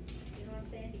 You know what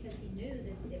I'm saying? Because he knew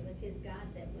that it was his God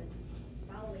that was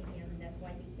following him, and that's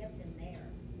why he kept him there.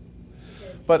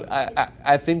 But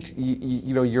I think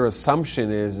your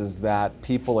assumption is that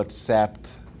people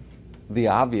accept the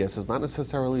obvious is not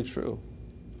necessarily true.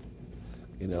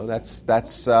 That's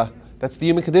the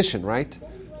human condition, right?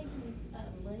 What is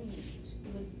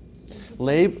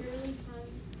Laban's lineage?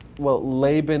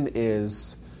 Laban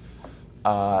is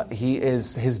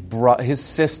his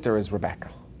sister is Rebecca,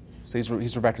 so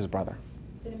he's Rebecca's brother.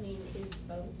 But I mean, is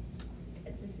both?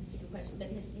 This is a stupid question, but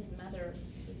his mother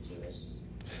is Jewish.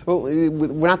 Well,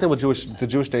 we're not there with Jewish. The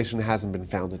Jewish nation hasn't been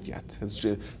founded yet.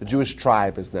 The Jewish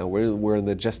tribe is now. We're in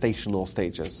the gestational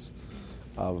stages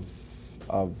of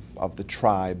the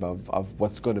tribe of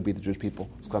what's going to be the Jewish people.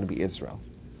 It's going to be Israel.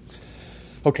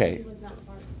 Okay. He was not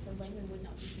part, so Laban would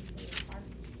not be considered part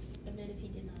of it if he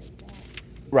did not accept.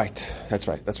 Right. That's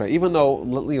right. Even though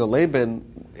Laban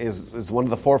is one of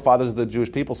the forefathers of the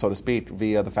Jewish people, so to speak,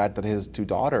 via the fact that his 2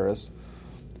 daughters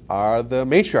are the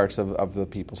matriarchs of the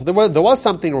people. So there was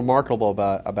something remarkable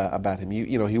about him.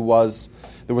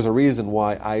 There was a reason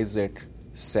why Isaac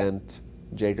sent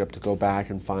Jacob to go back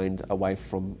and find a wife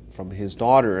from his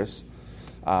daughters,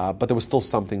 but there was still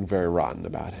something very rotten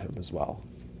about him as well.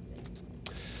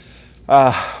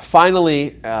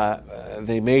 Finally,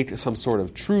 they made some sort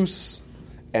of truce,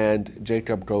 and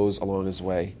Jacob goes along his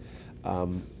way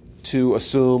to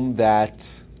assume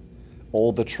that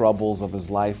all the troubles of his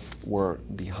life were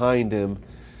behind him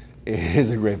is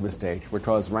a grave mistake,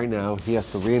 because right now he has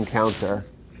to re-encounter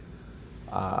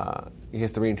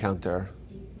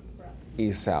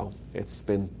Esau. It's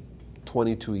been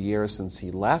 22 years since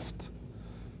he left.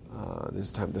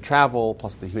 There's time to travel,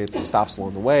 plus he made some stops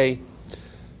along the way.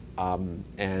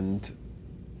 And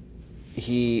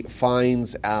he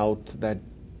finds out that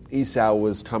Esau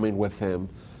was coming with him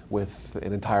with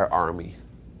an entire army.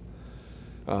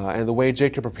 And the way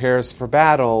Jacob prepares for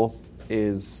battle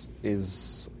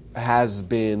has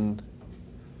been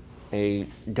a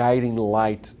guiding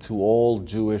light to all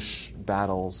Jewish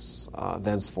battles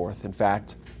thenceforth. In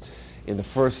fact, in the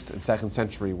 1st and 2nd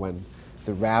century, when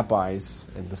the rabbis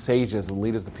and the sages and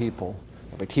leaders of the people,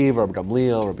 Rabbi Akiva, Rabbi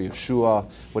Gamliel, Rabbi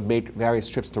Yeshua, would make various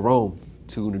trips to Rome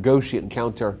to negotiate and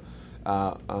counter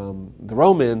the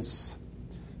Romans,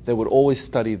 they would always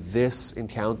study this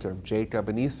encounter of Jacob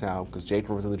and Esau, because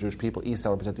Jacob represented the Jewish people,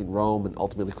 Esau representing Rome and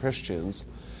ultimately Christians,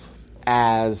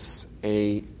 as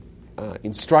a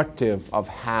instructive of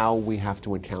how we have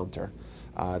to encounter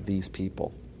these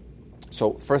people.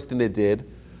 So first thing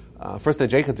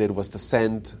Jacob did was to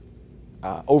send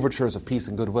overtures of peace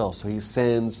and goodwill. So he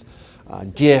sends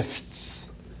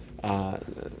gifts, a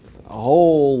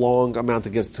whole long amount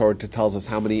of gifts. Torah tells us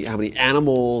how many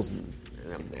animals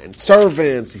and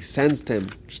servants he sends to him.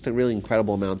 Just a really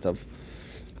incredible amount of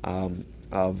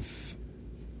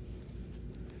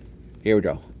here we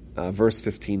go, verse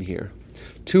 15 here.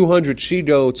 200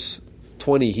 she-goats,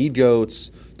 20 he-goats,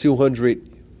 200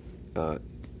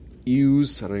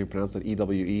 ewes, I don't even pronounce that,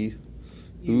 E-W-E,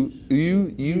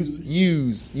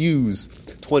 ewes,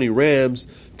 20 rams,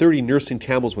 30 nursing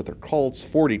camels with their colts,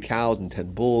 40 cows and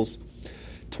 10 bulls,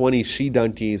 20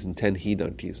 she-donkeys and 10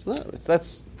 he-donkeys.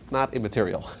 That's not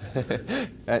immaterial.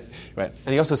 Right.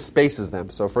 And he also spaces them.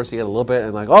 So first you get a little bit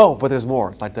and but there's more.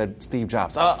 It's like that Steve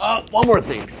Jobs. One more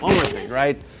thing,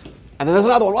 right? And then there's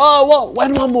another one.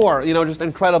 When one more? Just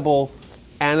incredible.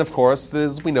 And of course,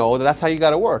 we know that's how you got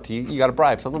to work. You got to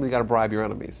bribe. Sometimes you got to bribe your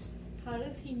enemies. How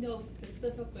does he know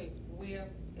specifically where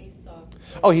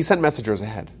Esau? He sent messengers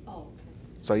ahead. Oh,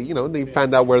 So okay. they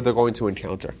found out where they're going to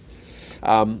encounter.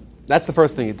 That's the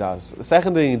first thing he does. The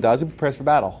second thing he does, he prepares for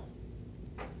battle.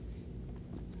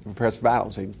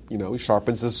 So he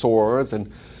sharpens his swords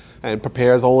and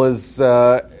prepares all his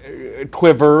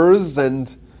quivers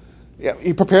and. Yeah,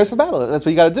 he prepares for battle. That's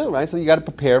what you got to do, right? So you got to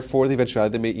prepare for the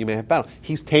eventuality that you may have battle.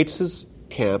 He takes his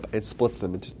camp and splits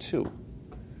them into two,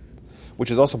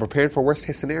 which is also preparing for worst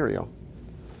case scenario.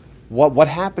 What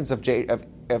happens if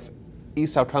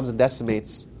Esau comes and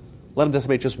decimates? Let him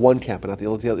decimate just one camp and not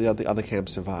the other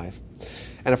camps survive.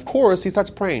 And of course, he starts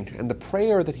praying. And the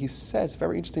prayer that he says,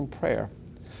 very interesting prayer: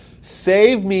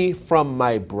 "Save me from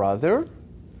my brother,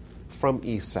 from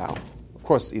Esau." Of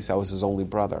course, Esau was his only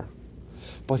brother.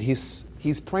 But he's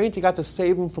praying to God to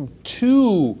save him from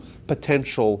two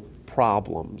potential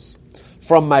problems.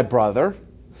 From my brother,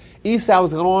 Esau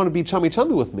is going to want to be chummy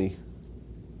with me.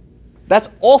 That's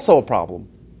also a problem.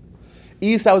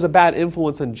 Esau is a bad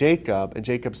influence on Jacob and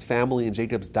Jacob's family and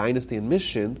Jacob's dynasty and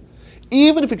mission,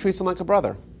 even if he treats him like a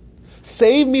brother.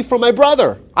 Save me from my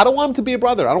brother. I don't want him to be a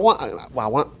brother. I want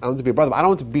him to be a brother, but I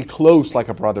don't want him to be close like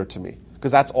a brother to me,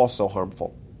 because that's also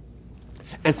harmful.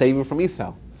 And save him from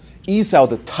Esau. Esau,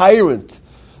 the tyrant,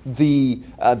 the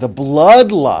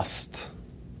bloodlust.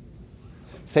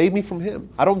 Save me from him.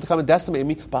 I don't want him to come and decimate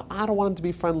me, but I don't want him to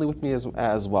be friendly with me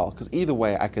as well, because either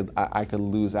way I could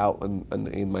lose out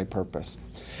in my purpose.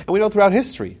 And we know throughout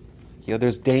history,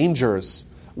 there's dangers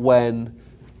when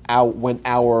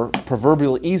our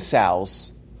proverbial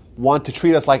Esaus want to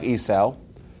treat us like Esau.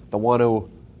 They want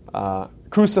to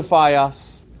crucify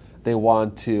us. They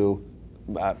want to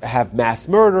have mass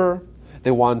murder. They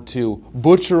want to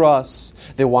butcher us.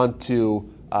 They want to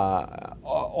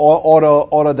autodafé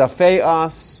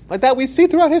us. Like that we see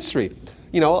throughout history.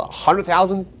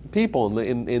 100,000 people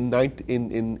in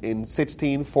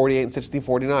 1648 and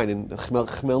 1649 in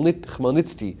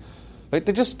Khmelnytsky. Like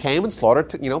they just came and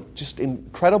slaughtered, just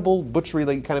incredible butchery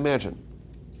that you can't imagine.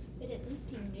 But at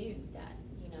least he knew that,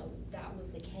 that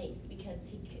was the case, because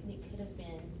it could have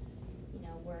been,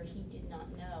 where he did not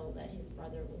know that his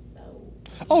brother was so...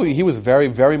 Oh, he was very,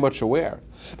 very much aware.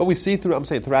 But we see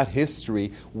throughout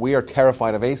history, we are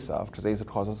terrified of Esau, because Esau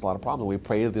causes us a lot of problems. We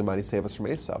pray that the Almighty save us from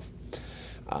Esau.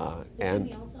 And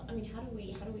we also, how do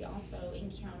we also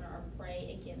encounter or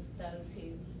pray against those who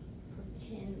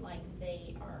pretend like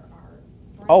they are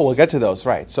friends? Oh, we'll get to those,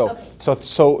 right. So, Okay.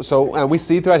 and we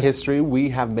see throughout history, we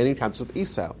have many encounters with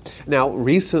Esau. Now,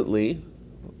 recently,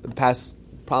 the past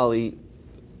probably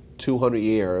 200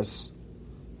 years,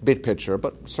 big picture,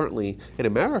 but certainly in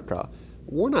America,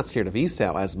 we're not scared of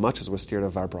Esau as much as we're scared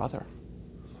of our brother.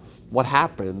 What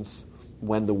happens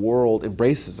when the world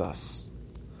embraces us?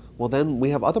 Well, then we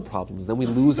have other problems. Then we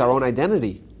lose our own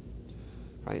identity,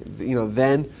 right?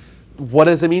 Then what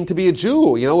does it mean to be a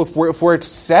Jew? If we're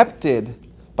accepted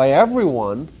by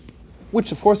everyone,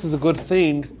 which of course is a good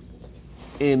thing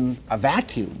in a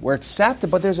vacuum. We're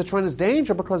accepted, but there's a tremendous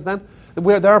danger, because then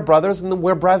there are brothers, and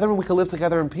we're brethren, we can live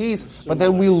together in peace, but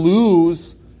then we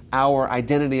lose our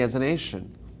identity as a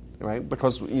nation. right?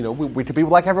 Because we could be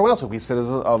like everyone else. We be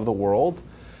citizens of the world,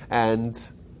 and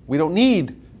we don't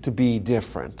need to be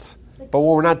different. But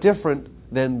when we're not different,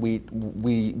 then we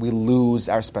lose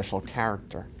our special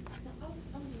character. So I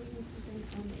was reading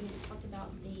something, and it talked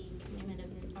about the commandment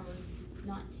of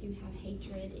not to have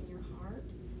hatred in your heart.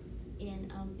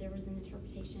 And there was an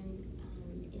interpretation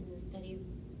in the study of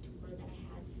Torah that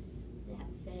I had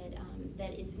that said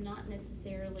that it's not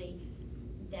necessarily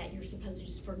that you're supposed to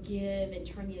just forgive and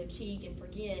turn the other cheek and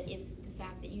forget. It's the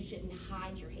fact that you shouldn't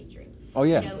hide your hatred. Oh,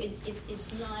 yeah.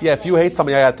 It's not. Yeah, if you hate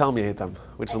somebody, I gotta tell them you hate them,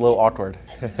 which is a little awkward.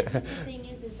 The thing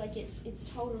is, it's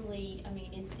totally. I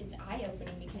mean, it's eye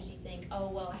opening because you think, oh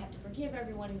well, I have to forgive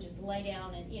everyone and just lay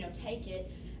down and take it.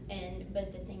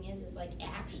 But the thing is like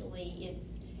actually,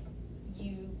 it's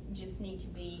you just need to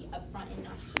be upfront and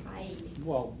not hide.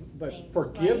 Well, but things,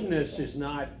 forgiveness right? is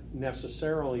not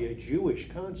necessarily a Jewish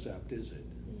concept, is it?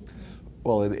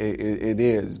 Well, it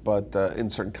is, but in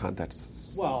certain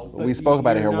contexts. Well, but we spoke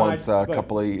about it you're here not- once a but-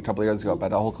 couple of years ago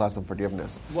about a whole class on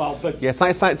forgiveness. Well, but Yeah, it's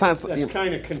not. that's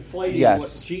kind of conflating Yes.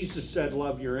 what Jesus said,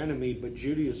 love your enemy, but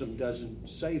Judaism doesn't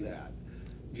say that.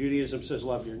 Judaism says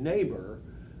love your neighbor,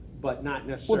 but not Well,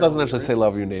 necessarily. it doesn't actually your say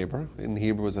love your neighbor. In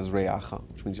Hebrew, it says re'acha,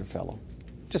 which means your fellow.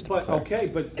 Just to be But clear. okay,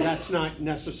 but that's not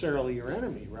necessarily your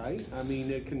enemy, right? I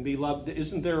mean, it can be loved.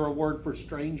 Isn't there a word for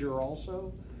stranger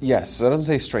also? Yes, so it doesn't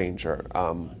say stranger.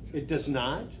 It does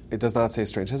not. It does not say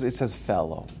stranger. It says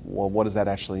fellow. Well, what does that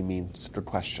actually mean? It's a good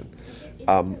question. Is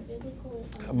there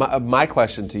biblical? My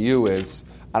question to you is,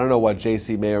 I don't know what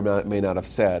JC may or may not have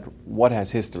said. What has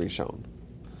history shown?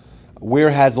 Where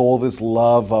has all this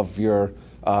love of your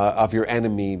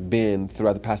enemy been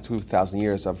throughout the past 2,000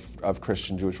 years of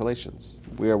Christian-Jewish relations?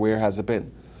 Where has it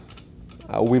been?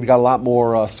 We've got a lot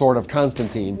more sword of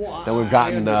Constantine than we've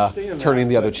gotten I understand turning that,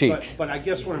 the other but- cheek. But I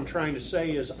guess what I'm trying to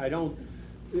say is I don't.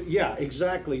 Yeah,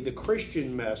 exactly. The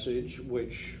Christian message,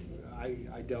 which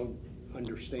I don't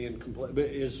understand completely,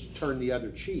 is turn the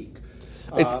other cheek.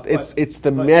 It's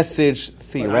the message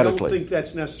theoretically. But I don't think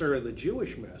that's necessarily the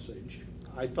Jewish message.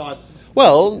 I thought.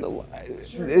 Well,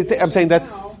 I'm saying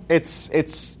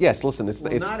it's yes. Listen, it's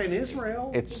Not in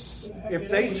Israel. it's If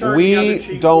they turn the other we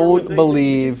cheek, don't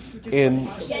believe in.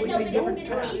 Yeah, no, but it's Middle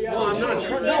East. Well, I'm not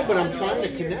trying. No, but I'm trying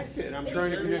to connect it. I'm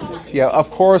trying to connect it. Yeah, of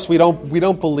course we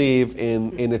don't believe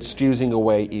in excusing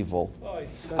away evil.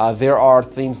 There are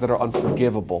things that are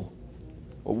unforgivable.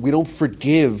 We don't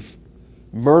forgive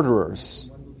murderers.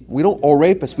 We don't, or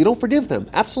rapists. We don't forgive them.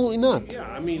 Absolutely not. Yeah,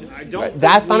 I mean, I don't.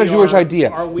 That's think not a we Jewish are- idea.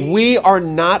 Are We are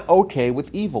not okay with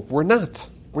evil. We're not.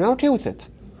 We're not okay with it.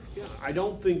 I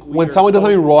don't think we When are someone does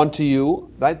something supposed- wrong to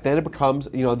you, then it becomes,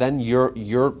 then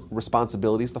your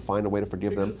responsibility is to find a way to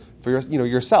forgive them for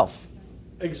yourself.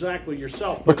 Exactly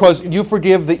yourself. But Because you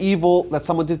forgive the evil that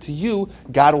someone did to you,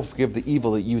 God will forgive the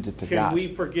evil that you did to can God.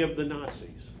 we forgive the Nazis?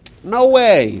 No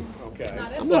way. Okay.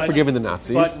 I'm not forgiving the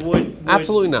Nazis. But would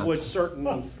Absolutely not. Would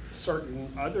certain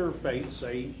other faiths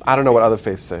say? I don't know what other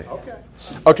faiths say. Okay.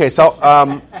 Okay, so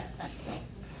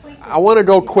I want to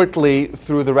go quickly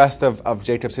through the rest of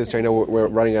Jacob's history. I know we're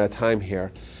running out of time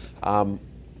here.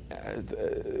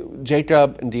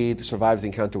 Jacob indeed survives the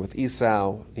encounter with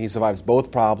Esau. He survives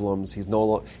both problems. He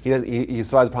survives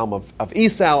the problem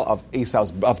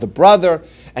of the brother,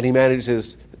 and he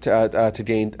manages to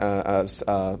gain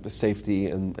safety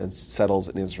and settles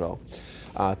in Israel.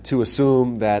 To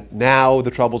assume that now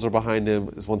the troubles are behind him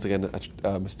is once again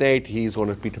a mistake. He's going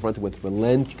to be confronted with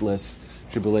relentless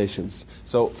tribulations.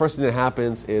 So first thing that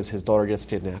happens is his daughter gets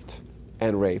kidnapped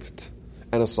and raped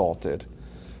and assaulted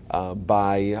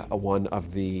by one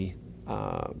of the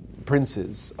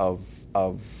princes of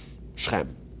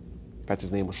Shechem. In fact,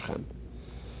 his name was Shechem.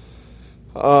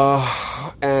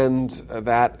 And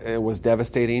that was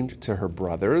devastating to her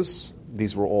brothers.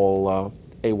 These were all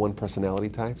A1 personality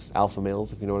types, alpha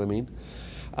males, if you know what I mean.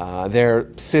 Their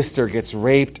sister gets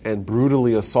raped and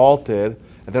brutally assaulted,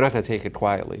 and they're not going to take it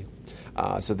quietly.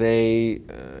 So they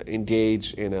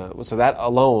engage in so that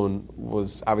alone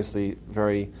was obviously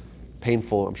very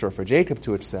painful, I'm sure, for Jacob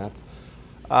to accept.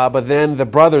 But then the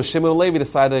brothers, Shimon and Levi,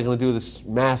 decide they're going to do this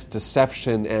mass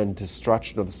deception and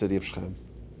destruction of the city of Shechem.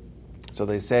 So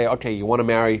they say, okay, you want to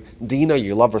marry Dinah,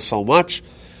 you love her so much,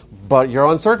 but you're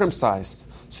uncircumcised.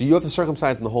 So you have to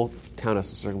circumcise, and the whole town has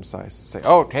to circumcise. Say,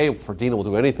 oh, okay, for Dinah we'll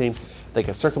do anything. They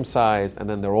get circumcised, and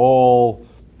then they're all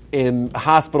in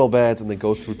hospital beds, and they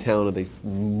go through town, and they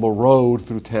maraude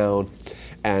through town,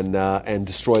 and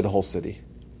destroy the whole city,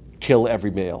 kill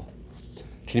every male.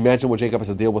 Can you imagine what Jacob has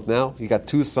to deal with now? He got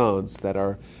two sons that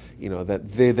are,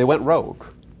 that they went rogue,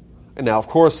 and now of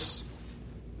course,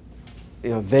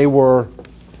 they were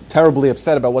terribly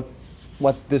upset about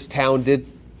what this town did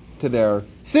to their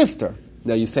sister.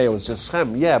 Now you say it was just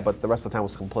Shem, yeah, but the rest of the town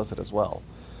was complicit as well.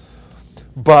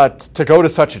 But to go to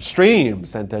such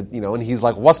extremes and to, and he's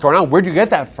like, what's going on? Where'd you get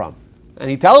that from? And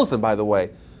he tells them, by the way,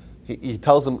 he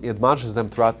tells them, he admonishes them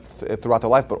throughout their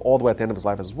life, but all the way at the end of his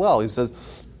life as well. He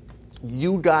says,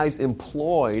 you guys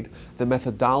employed the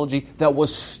methodology that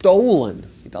was stolen.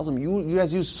 He tells them, you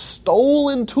guys used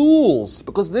stolen tools,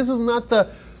 because this is not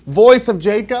the voice of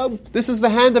Jacob. This is the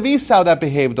hand of Esau that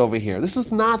behaved over here. This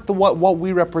is not what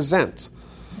we represent.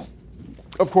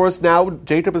 Of course, now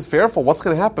Jacob is fearful. What's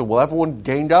going to happen? Will everyone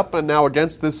gang up and now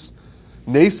against this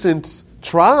nascent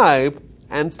tribe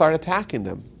and start attacking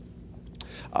them?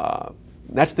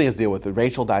 Next thing is deal with it.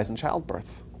 Rachel dies in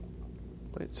childbirth.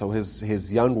 Right? So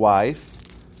his young wife,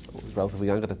 who was relatively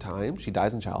young at the time, she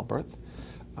dies in childbirth.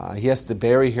 He has to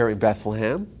bury her in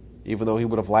Bethlehem, even though he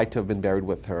would have liked to have been buried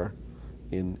with her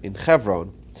in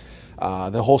Hebron.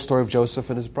 The whole story of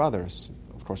Joseph and his brothers.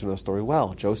 Of course, you know the story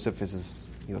well. Joseph is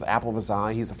the apple of his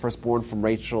eye. He's the firstborn from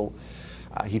Rachel.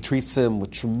 He treats him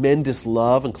with tremendous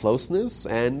love and closeness,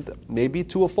 and maybe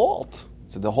to a fault.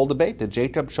 So the whole debate, did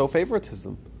Jacob show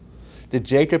favoritism? Did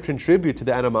Jacob contribute to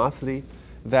the animosity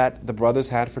that the brothers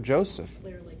had for Joseph?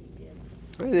 Clearly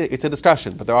he did. It's a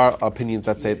discussion, but there are opinions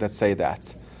that say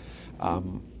that.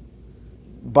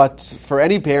 But for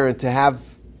any parent to have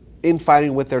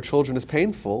infighting with their children is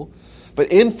painful.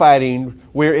 But infighting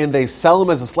wherein they sell him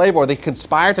as a slave, or they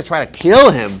conspire to try to kill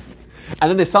him, and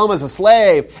then they sell him as a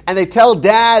slave, and they tell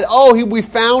dad, we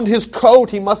found his coat,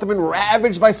 he must have been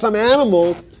ravaged by some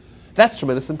animal, that's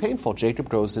tremendous and painful. Jacob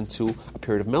goes into a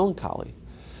period of melancholy.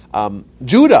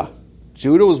 Judah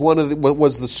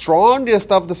was the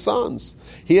strongest of the sons.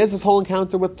 He has this whole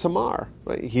encounter with Tamar.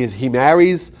 Right? He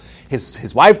marries,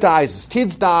 his wife dies, his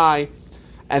kids die,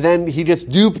 and then he gets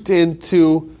duped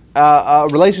into a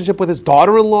relationship with his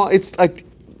daughter-in-law. It's like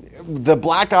the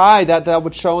black eye that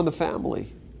would show in the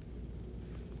family.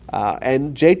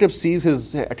 And Jacob sees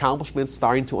his accomplishments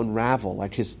starting to unravel.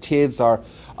 Like his kids are,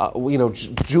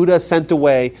 Judah is sent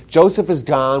away. Joseph is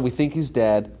gone. We think he's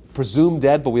dead, presumed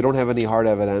dead, but we don't have any hard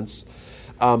evidence.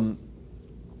 And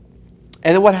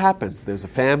then what happens? There's a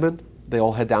famine. They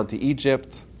all head down to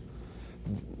Egypt.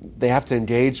 They have to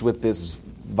engage with this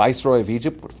viceroy of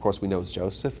Egypt, of course we know it's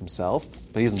Joseph himself,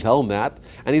 but he doesn't tell him that.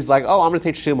 And he's like, I'm going to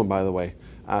take Shimon, by the way.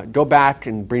 Go back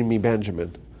and bring me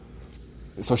Benjamin.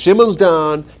 So Shimon's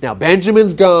gone. Now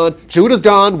Benjamin's gone. Judah's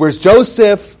gone. Where's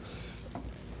Joseph?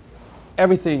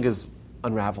 Everything is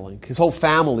unraveling. His whole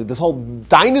family, this whole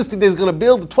dynasty that he's going to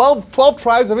build, 12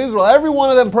 tribes of Israel, every one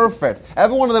of them perfect.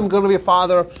 Every one of them going to be a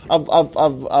father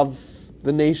of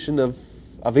the nation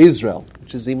of Israel,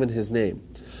 which is even his name.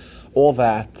 All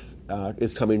that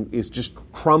is just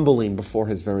crumbling before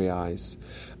his very eyes.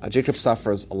 Jacob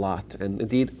suffers a lot, and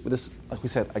indeed, this, like we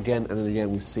said, again and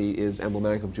again, we see is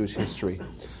emblematic of Jewish history.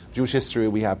 Jewish history,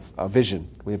 we have a vision,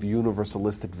 we have a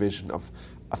universalistic vision of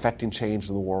affecting change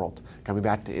in the world, coming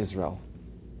back to Israel.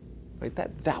 Right?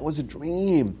 That was a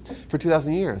dream for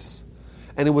 2,000 years,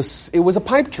 and it was a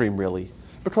pipe dream, really,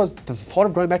 because the thought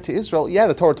of going back to Israel,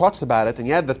 the Torah talks about it, and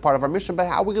that's part of our mission, but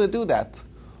how are we going to do that?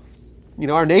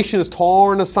 Our nation is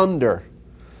torn asunder.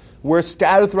 We're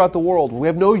scattered throughout the world. We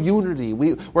have no unity.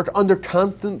 We're under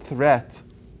constant threat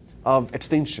of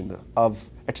extinction, of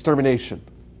extermination.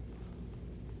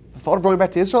 The thought of going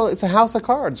back to Israel, it's a house of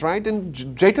cards, right? And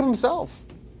Jacob himself.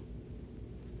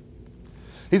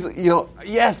 He's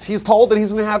told that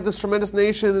he's going to have this tremendous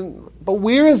nation, but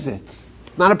where is it?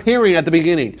 It's not appearing at the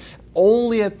beginning.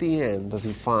 Only at the end does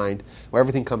he find where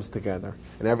everything comes together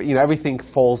and everything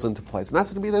falls into place. And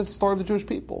that's going to be the story of the Jewish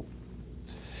people.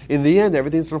 In the end,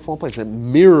 everything's going to fall in place. It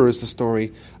mirrors the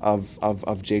story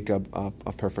of Jacob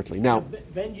perfectly. Now,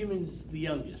 Benjamin's the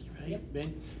youngest, right? Yep.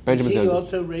 Benjamin's the youngest.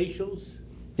 Also Rachel's?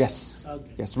 Yes.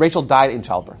 Okay. Yes. Rachel died in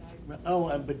childbirth. But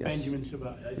Yes. Benjamin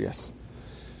survived. Yes.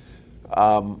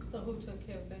 So who took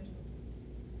care of Benjamin?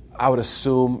 I would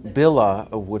assume Bilhah,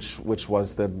 which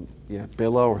was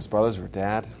Bilhah or his brothers or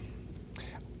dad.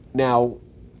 Now,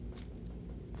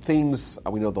 themes,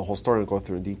 we know the whole story, I won't go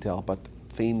through in detail, but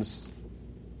themes,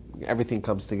 everything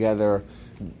comes together.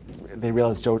 They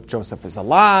realize Joseph is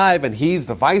alive, and he's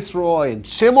the viceroy, and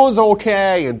Shimon's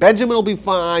okay, and Benjamin will be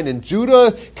fine, and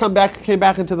Judah came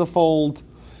back into the fold.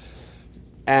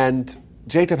 And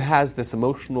Jacob has this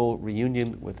emotional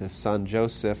reunion with his son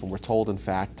Joseph, and we're told, in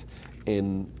fact,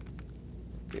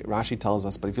 Rashi tells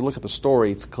us, but if you look at the story,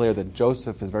 it's clear that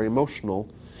Joseph is very emotional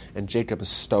and Jacob is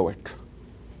stoic.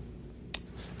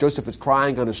 Joseph is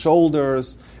crying on his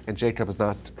shoulders and Jacob is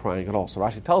not crying at all. So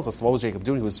Rashi tells us, what was Jacob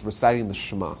doing? He was reciting the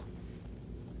Shema.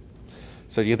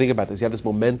 So you think about this. You have this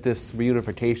momentous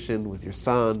reunification with your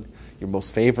son, your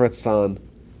most favorite son.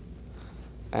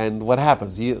 And what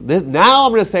happens? Now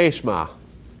I'm going to say Shema.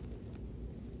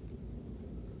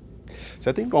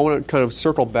 So I think I want to kind of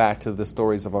circle back to the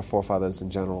stories of our forefathers in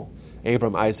general.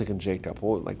 Abram, Isaac, and Jacob.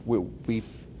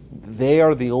 They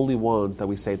are the only ones that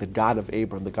we say the God of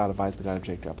Abram, the God of Isaac, the God of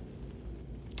Jacob.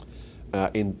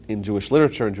 In Jewish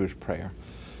literature and Jewish prayer.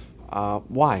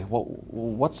 Why?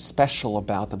 What's special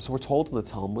about them? So we're told in the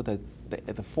Talmud that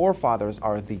the forefathers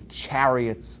are the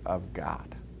chariots of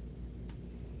God.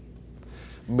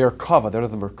 Merkava, they're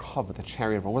the Merkava, the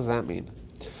chariot of God. What does that mean?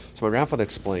 So my grandfather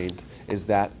explained is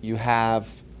that you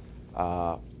have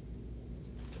a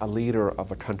leader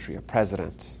of a country, a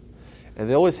president, and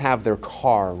they always have their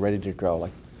car ready to go.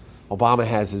 Like Obama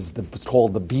has it's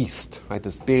called the Beast, right?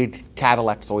 This big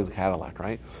Cadillac. It's always a Cadillac,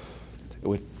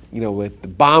 with the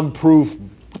bomb-proof,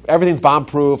 everything's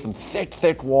bomb-proof and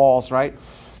thick walls, right?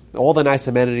 All the nice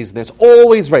amenities, and it's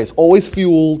always ready. It's always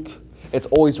fueled. It's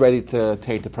always ready to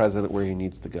take the president where he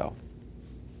needs to go.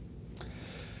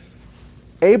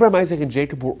 Abraham, Isaac, and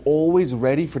Jacob were always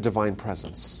ready for divine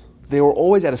presence. They were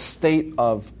always at a state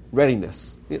of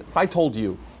readiness. If I told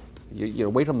you,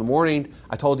 wake up in the morning,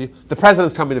 I told you, the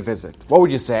president's coming to visit, what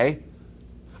would you say?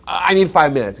 I need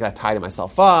 5 minutes. I got to tidy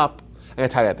myself up. I got to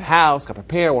tidy up the house. Got to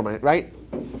prepare. Right?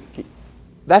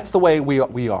 That's the way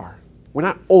we are. We're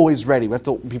not always ready. We have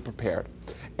to be prepared.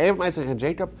 Abraham, Isaac, and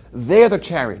Jacob, they're the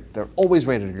chariot. They're always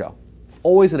ready to go.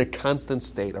 Always in a constant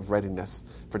state of readiness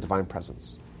for divine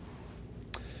presence.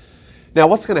 Now,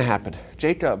 what's going to happen?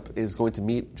 Jacob is going to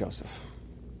meet Joseph.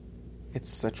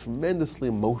 It's a tremendously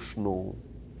emotional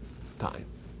time.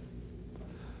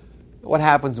 What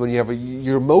happens when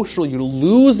you're emotional, you're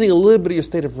losing a little bit of your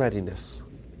state of readiness.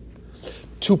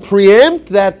 To preempt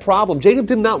that problem, Jacob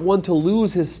did not want to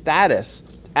lose his status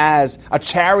as a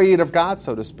chariot of God,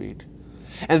 so to speak.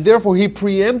 And therefore, he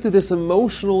preempted this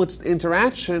emotional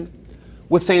interaction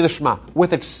with saying the Shema,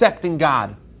 with accepting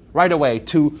God right away,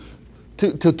 to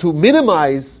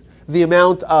minimize the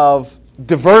amount of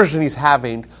diversion he's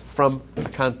having from a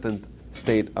constant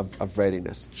state of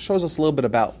readiness. It shows us a little bit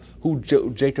about who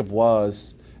Jacob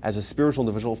was as a spiritual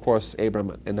individual. Of course,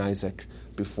 Abraham and Isaac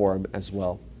before him as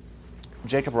well.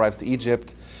 Jacob arrives to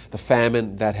Egypt. The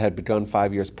famine that had begun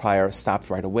 5 years prior stopped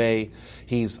right away.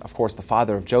 He's, of course, the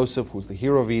father of Joseph, who's the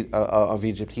hero of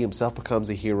Egypt. He himself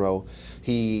becomes a hero.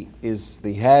 He is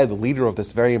the head, the leader of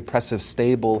this very impressive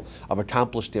stable of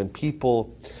accomplished young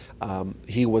people.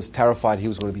 He was terrified he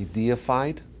was going to be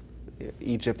deified.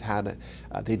 Egypt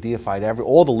they deified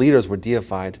all the leaders were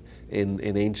deified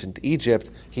in ancient Egypt.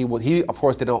 He of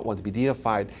course did not want to be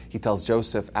deified. He tells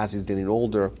Joseph as he's getting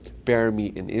older, bury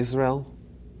me in Israel.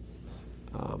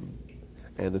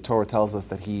 And the Torah tells us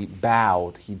that he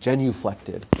bowed, he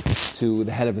genuflected to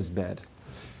the head of his bed.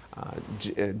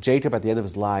 Jacob at the end of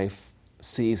his life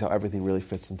sees how everything really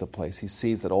fits into place. He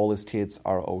sees that all his kids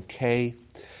are okay.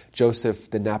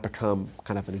 Joseph did not become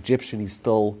kind of an Egyptian. He's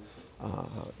still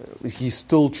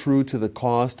true to the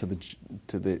cause, to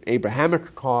the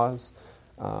Abrahamic cause.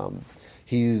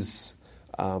 His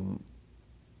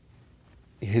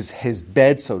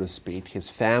bed, so to speak, his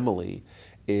family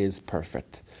is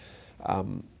perfect.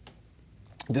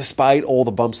 Despite all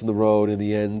the bumps in the road, in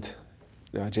the end,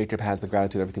 Jacob has the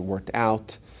gratitude everything worked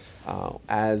out.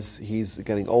 As he's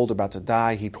getting older, about to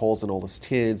die, he calls in all his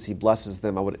kids, he blesses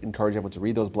them. I would encourage everyone to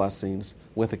read those blessings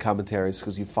with the commentaries,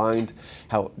 because you find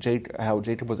how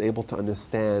Jacob was able to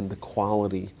understand the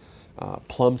quality,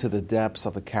 plumb to the depths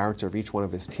of the character of each one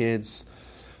of his kids.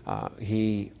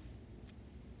 He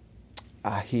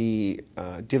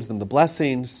gives them the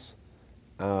blessings,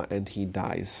 and he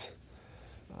dies.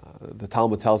 The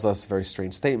Talmud tells us a very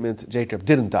strange statement. Jacob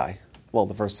didn't die. Well,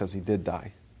 the verse says he did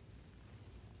die.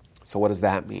 So what does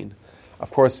that mean?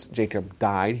 Of course, Jacob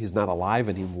died. He's not alive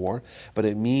anymore. But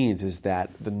it means is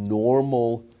that the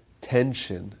normal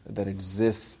tension that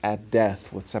exists at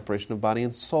death with separation of body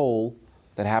and soul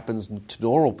that happens to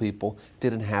normal people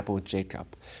didn't happen with Jacob.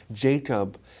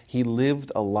 Jacob, he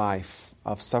lived a life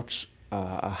of such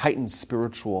a heightened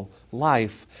spiritual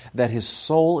life that his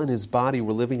soul and his body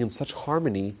were living in such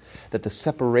harmony that the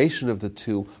separation of the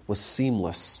two was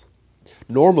seamless.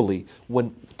 Normally,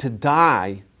 when to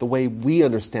die, the way we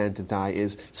understand to die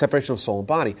is separation of soul and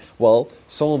body. Well,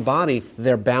 soul and body,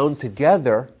 they're bound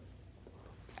together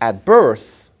at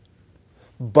birth,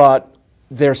 but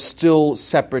they're still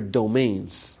separate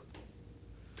domains.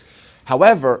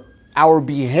 However, our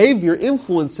behavior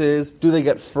influences, do they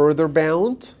get further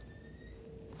bound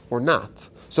or not?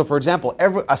 So, for example,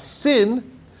 a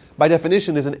sin, by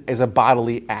definition, is a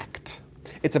bodily act.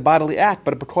 It's a bodily act,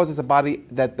 but because it's a body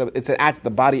it's an act the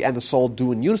body and the soul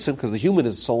do in unison, because the human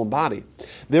is soul and body.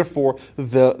 Therefore,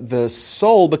 the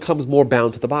soul becomes more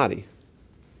bound to the body.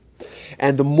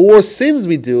 And the more sins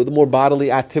we do, the more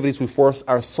bodily activities we force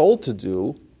our soul to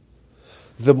do,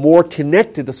 the more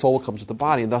connected the soul becomes with the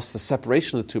body, and thus the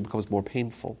separation of the two becomes more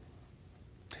painful.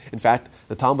 In fact,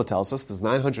 the Talmud tells us there's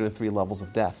 903 levels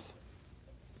of death.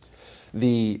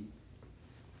 The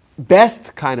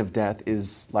best kind of death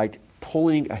is like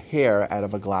pulling a hair out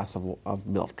of a glass of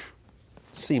milk.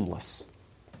 Seamless.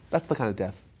 That's the kind of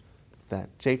death that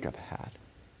Jacob had.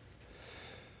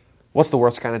 What's the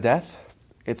worst kind of death?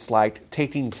 It's like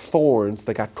taking thorns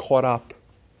that got caught up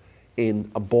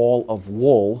in a ball of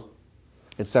wool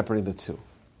and separating the two.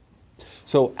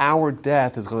 So our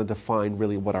death is going to define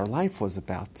really what our life was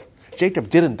about. Jacob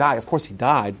didn't die. Of course he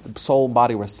died. The soul and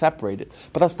body were separated.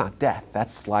 But that's not death.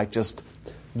 That's like just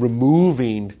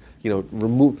removing,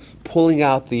 pulling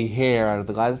out the hair out of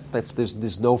the glass.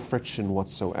 There's no friction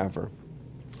whatsoever.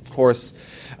 Of course,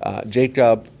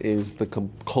 Jacob is the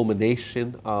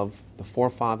culmination of the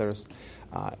forefathers,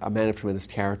 a man of tremendous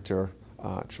character,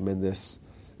 tremendous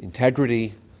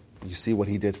integrity. You see what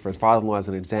he did for his father-in-law as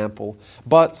an example.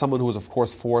 But someone who was, of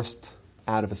course, forced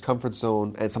out of his comfort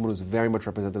zone, and someone who's very much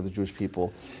representative of the Jewish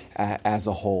people as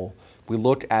a whole. We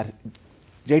look at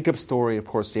Jacob's story. Of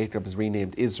course, Jacob is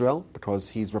renamed Israel because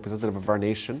he's representative of our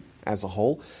nation as a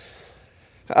whole.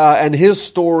 And his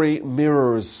story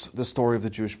mirrors the story of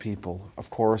the Jewish people. Of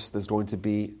course, there's going to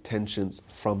be tensions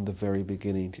from the very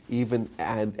beginning. Even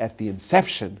at the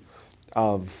inception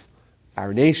of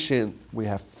our nation, we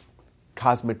have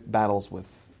cosmic battles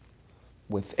with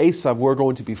Esav. We're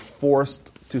going to be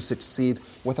forced to succeed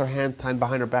with our hands tied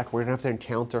behind our back. We're going to have to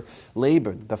encounter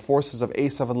Laban, the forces of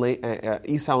Esau and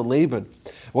Laban.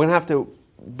 We're going to have to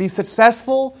be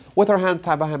successful with our hands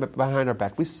tied behind our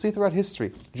back. We see throughout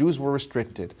history, Jews were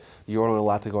restricted. You weren't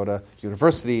allowed to go to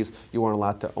universities. You weren't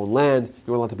allowed to own land.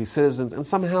 You weren't allowed to be citizens. And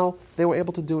somehow they were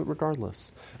able to do it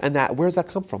regardless. And where does that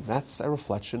come from? That's a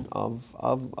reflection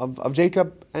of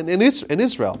Jacob and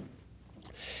Israel.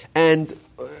 And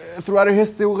throughout our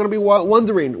history, we're going to be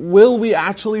wondering, will we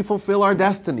actually fulfill our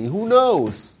destiny? Who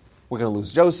knows? We're going to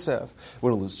lose Joseph.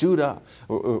 We're going to lose Judah.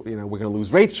 We're going to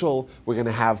lose Rachel. We're going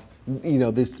to have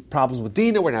these problems with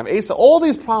Dinah. We're going to have Asa. All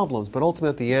these problems. But ultimately,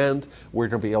 at the end, we're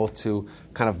going to be able to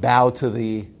kind of bow to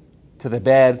the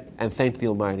bed and thank the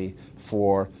Almighty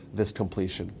for this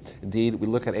completion. Indeed, we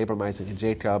look at Abraham, Isaac, and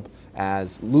Jacob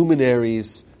as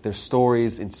luminaries. Their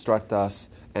stories instruct us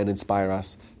and inspire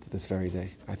us this very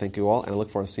day. I thank you all, and I look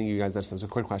forward to seeing you guys next time. There's a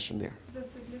quick question there. The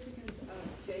significance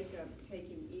of Jacob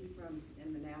taking Ephraim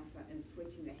and Manasseh and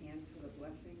switching the hands for the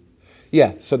blessing?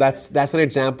 Yeah, so that's an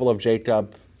example of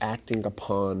Jacob acting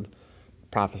upon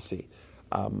prophecy.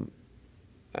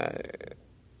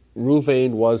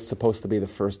 Reuven was supposed to be the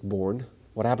firstborn.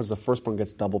 What happens? The firstborn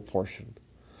gets double portion.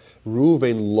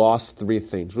 Reuven lost three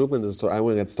things. Reuben, I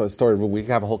want to get the story of Reuben. We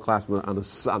can have a whole class on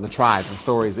the tribes, the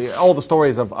stories, all the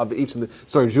stories of each of the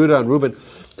story of Judah and Reuben.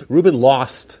 Reuben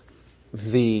lost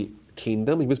the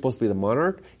kingdom. He was supposed to be the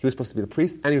monarch. He was supposed to be the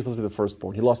priest, and he was supposed to be the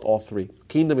firstborn. He lost all three.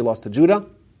 Kingdom, he lost to Judah,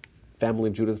 family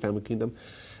of Judah, the family kingdom.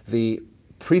 The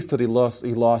priesthood, he lost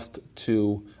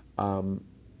to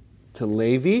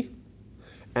Levi.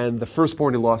 And the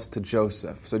firstborn he lost to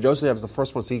Joseph. So Joseph was the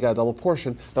firstborn, so he got a double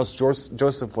portion. Thus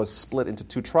Joseph was split into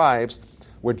two tribes,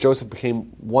 where Joseph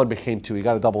became two. He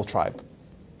got a double tribe.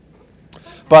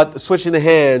 But switching the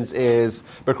hands is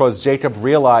because Jacob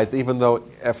realized, even though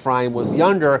Ephraim was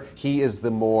younger, he is the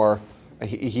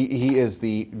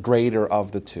greater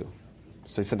of the two.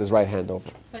 So he sent his right hand over.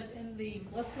 But in the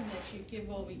blessing that you give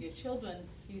over your children,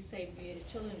 you say your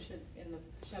children should, in the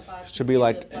Shabbat, should be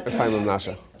like Ephraim and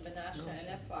Manasseh.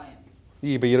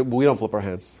 Yeah, but we don't flip our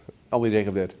hands. Only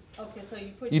Jacob did. Okay, so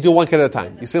you do one kid at a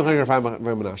time. You still have Ephraim and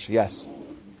Manasseh. Yes.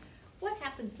 What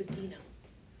happens with Dinah?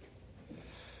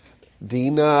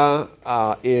 Dinah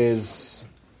is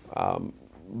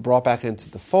brought back into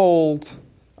the fold.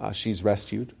 She's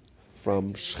rescued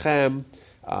from Shechem.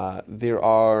 There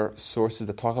are sources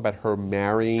that talk about her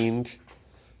marrying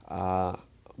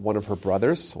one of her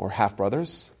brothers or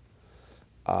half-brothers.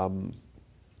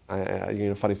 You're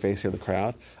getting a funny face here in the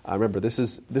crowd. Remember, this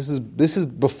is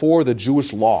before the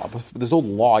Jewish law. There's no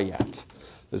law yet.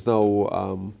 There's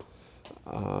no.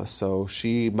 So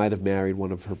she might have married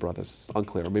one of her brothers. It's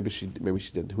unclear. Or maybe she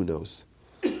didn't. Who knows?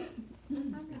 I would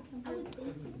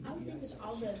think with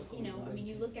all the,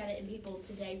 you look at it and people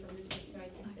today from this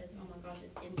perspective says, oh my gosh,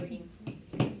 it's inbreeding.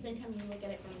 At the same time, you look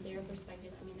at it from their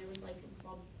perspective. There was like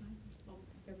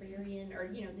barbarian or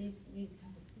these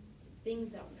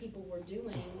things that people were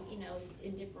doing,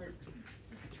 in different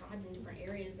tribes in different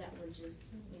areas that were just,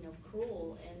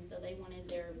 cruel, and so they wanted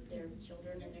their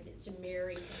children and their kids to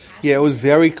marry. Yeah, it was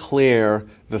very clear.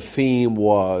 The theme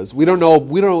was we don't know.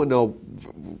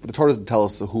 The Torah doesn't tell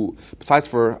us who. Besides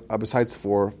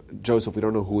for Joseph, we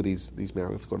don't know who these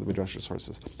married. Let's go to the Midrash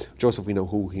sources. Joseph, we know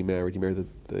who he married. He married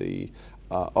the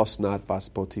Osnat Bas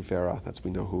Potiphera. That's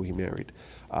we know who he married.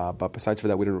 But besides for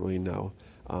that, we don't really know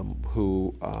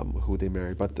who they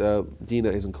married. But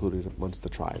Dinah is included amongst the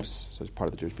tribes, so it's part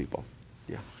of the Jewish people.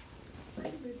 Yeah. I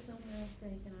read somewhere, I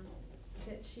think,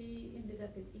 that she ended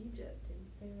up in Egypt in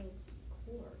Pharaoh's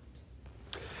court.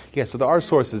 Yeah, so there are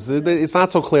sources. It's not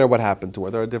so clear what happened to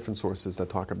her. There are different sources that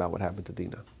talk about what happened to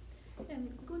Dinah. And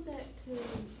going back to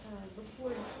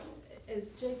before, as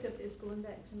Jacob is going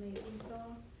back to meet Esau,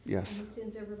 Yes. and he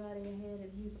sends everybody ahead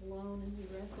and he's alone and he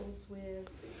wrestles with...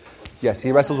 Yes,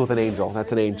 he wrestles with an angel.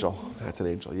 That's an angel.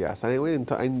 Yes. I didn't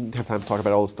have time to talk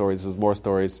about all the stories. There's more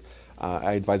stories.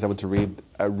 I advise everyone to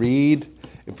read.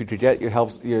 If you could get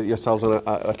yourselves on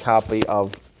a copy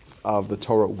of the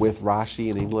Torah with Rashi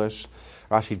in English.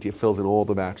 Rashi fills in all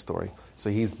the backstory.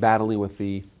 So he's battling with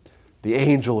the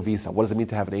angel of Esau. What does it mean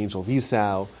to have an angel of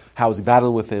Esau? How is he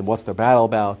battling with him? What's their battle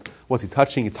about? What's he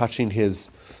touching?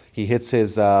 He hits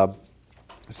his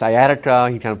sciatica.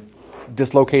 He kind of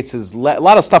dislocates a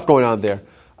lot of stuff going on there.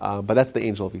 But that's the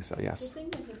angel of Esau, yes. The thing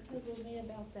that has puzzled me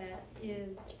about that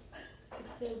is it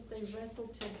says they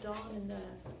wrestled till dawn and the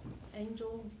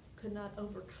angel could not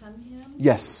overcome him.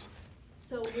 Yes.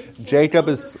 So Jacob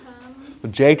is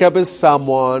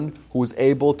someone who is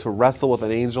able to wrestle with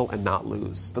an angel and not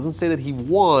lose. Doesn't say that he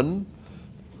won,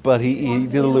 but he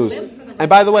didn't lose. And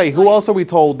by the way, who else are we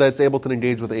told that's able to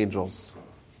engage with angels?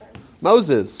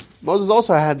 Moses. Moses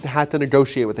also had to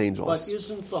negotiate with angels. But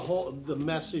isn't the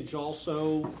message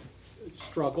also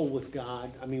struggle with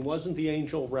God? I mean, wasn't the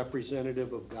angel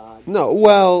representative of God? No,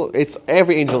 well,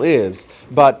 every angel is,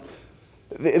 but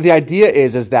the idea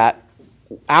is that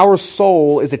our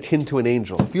soul is akin to an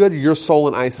angel. If you had your soul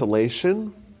in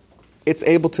isolation, it's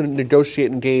able to negotiate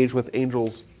and engage with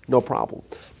angels, no problem.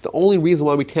 The only reason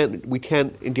why we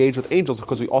can't engage with angels is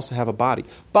because we also have a body.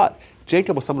 But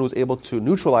Jacob was someone who was able to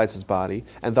neutralize his body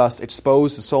and thus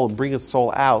expose his soul and bring his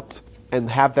soul out and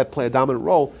have that play a dominant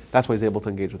role. That's why he's able to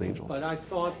engage with angels. But I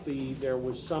thought there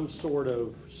was some sort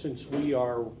of, since we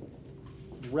are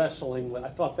wrestling with, I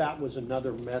thought that was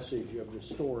another message of the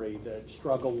story, that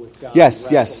struggle with God.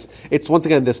 Yes. It's once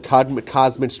again this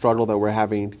cosmic struggle that we're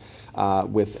having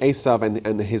with Esav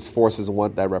and his forces and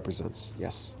what that represents.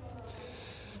 Yes.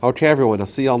 Okay, everyone. I'll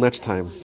see you all next time.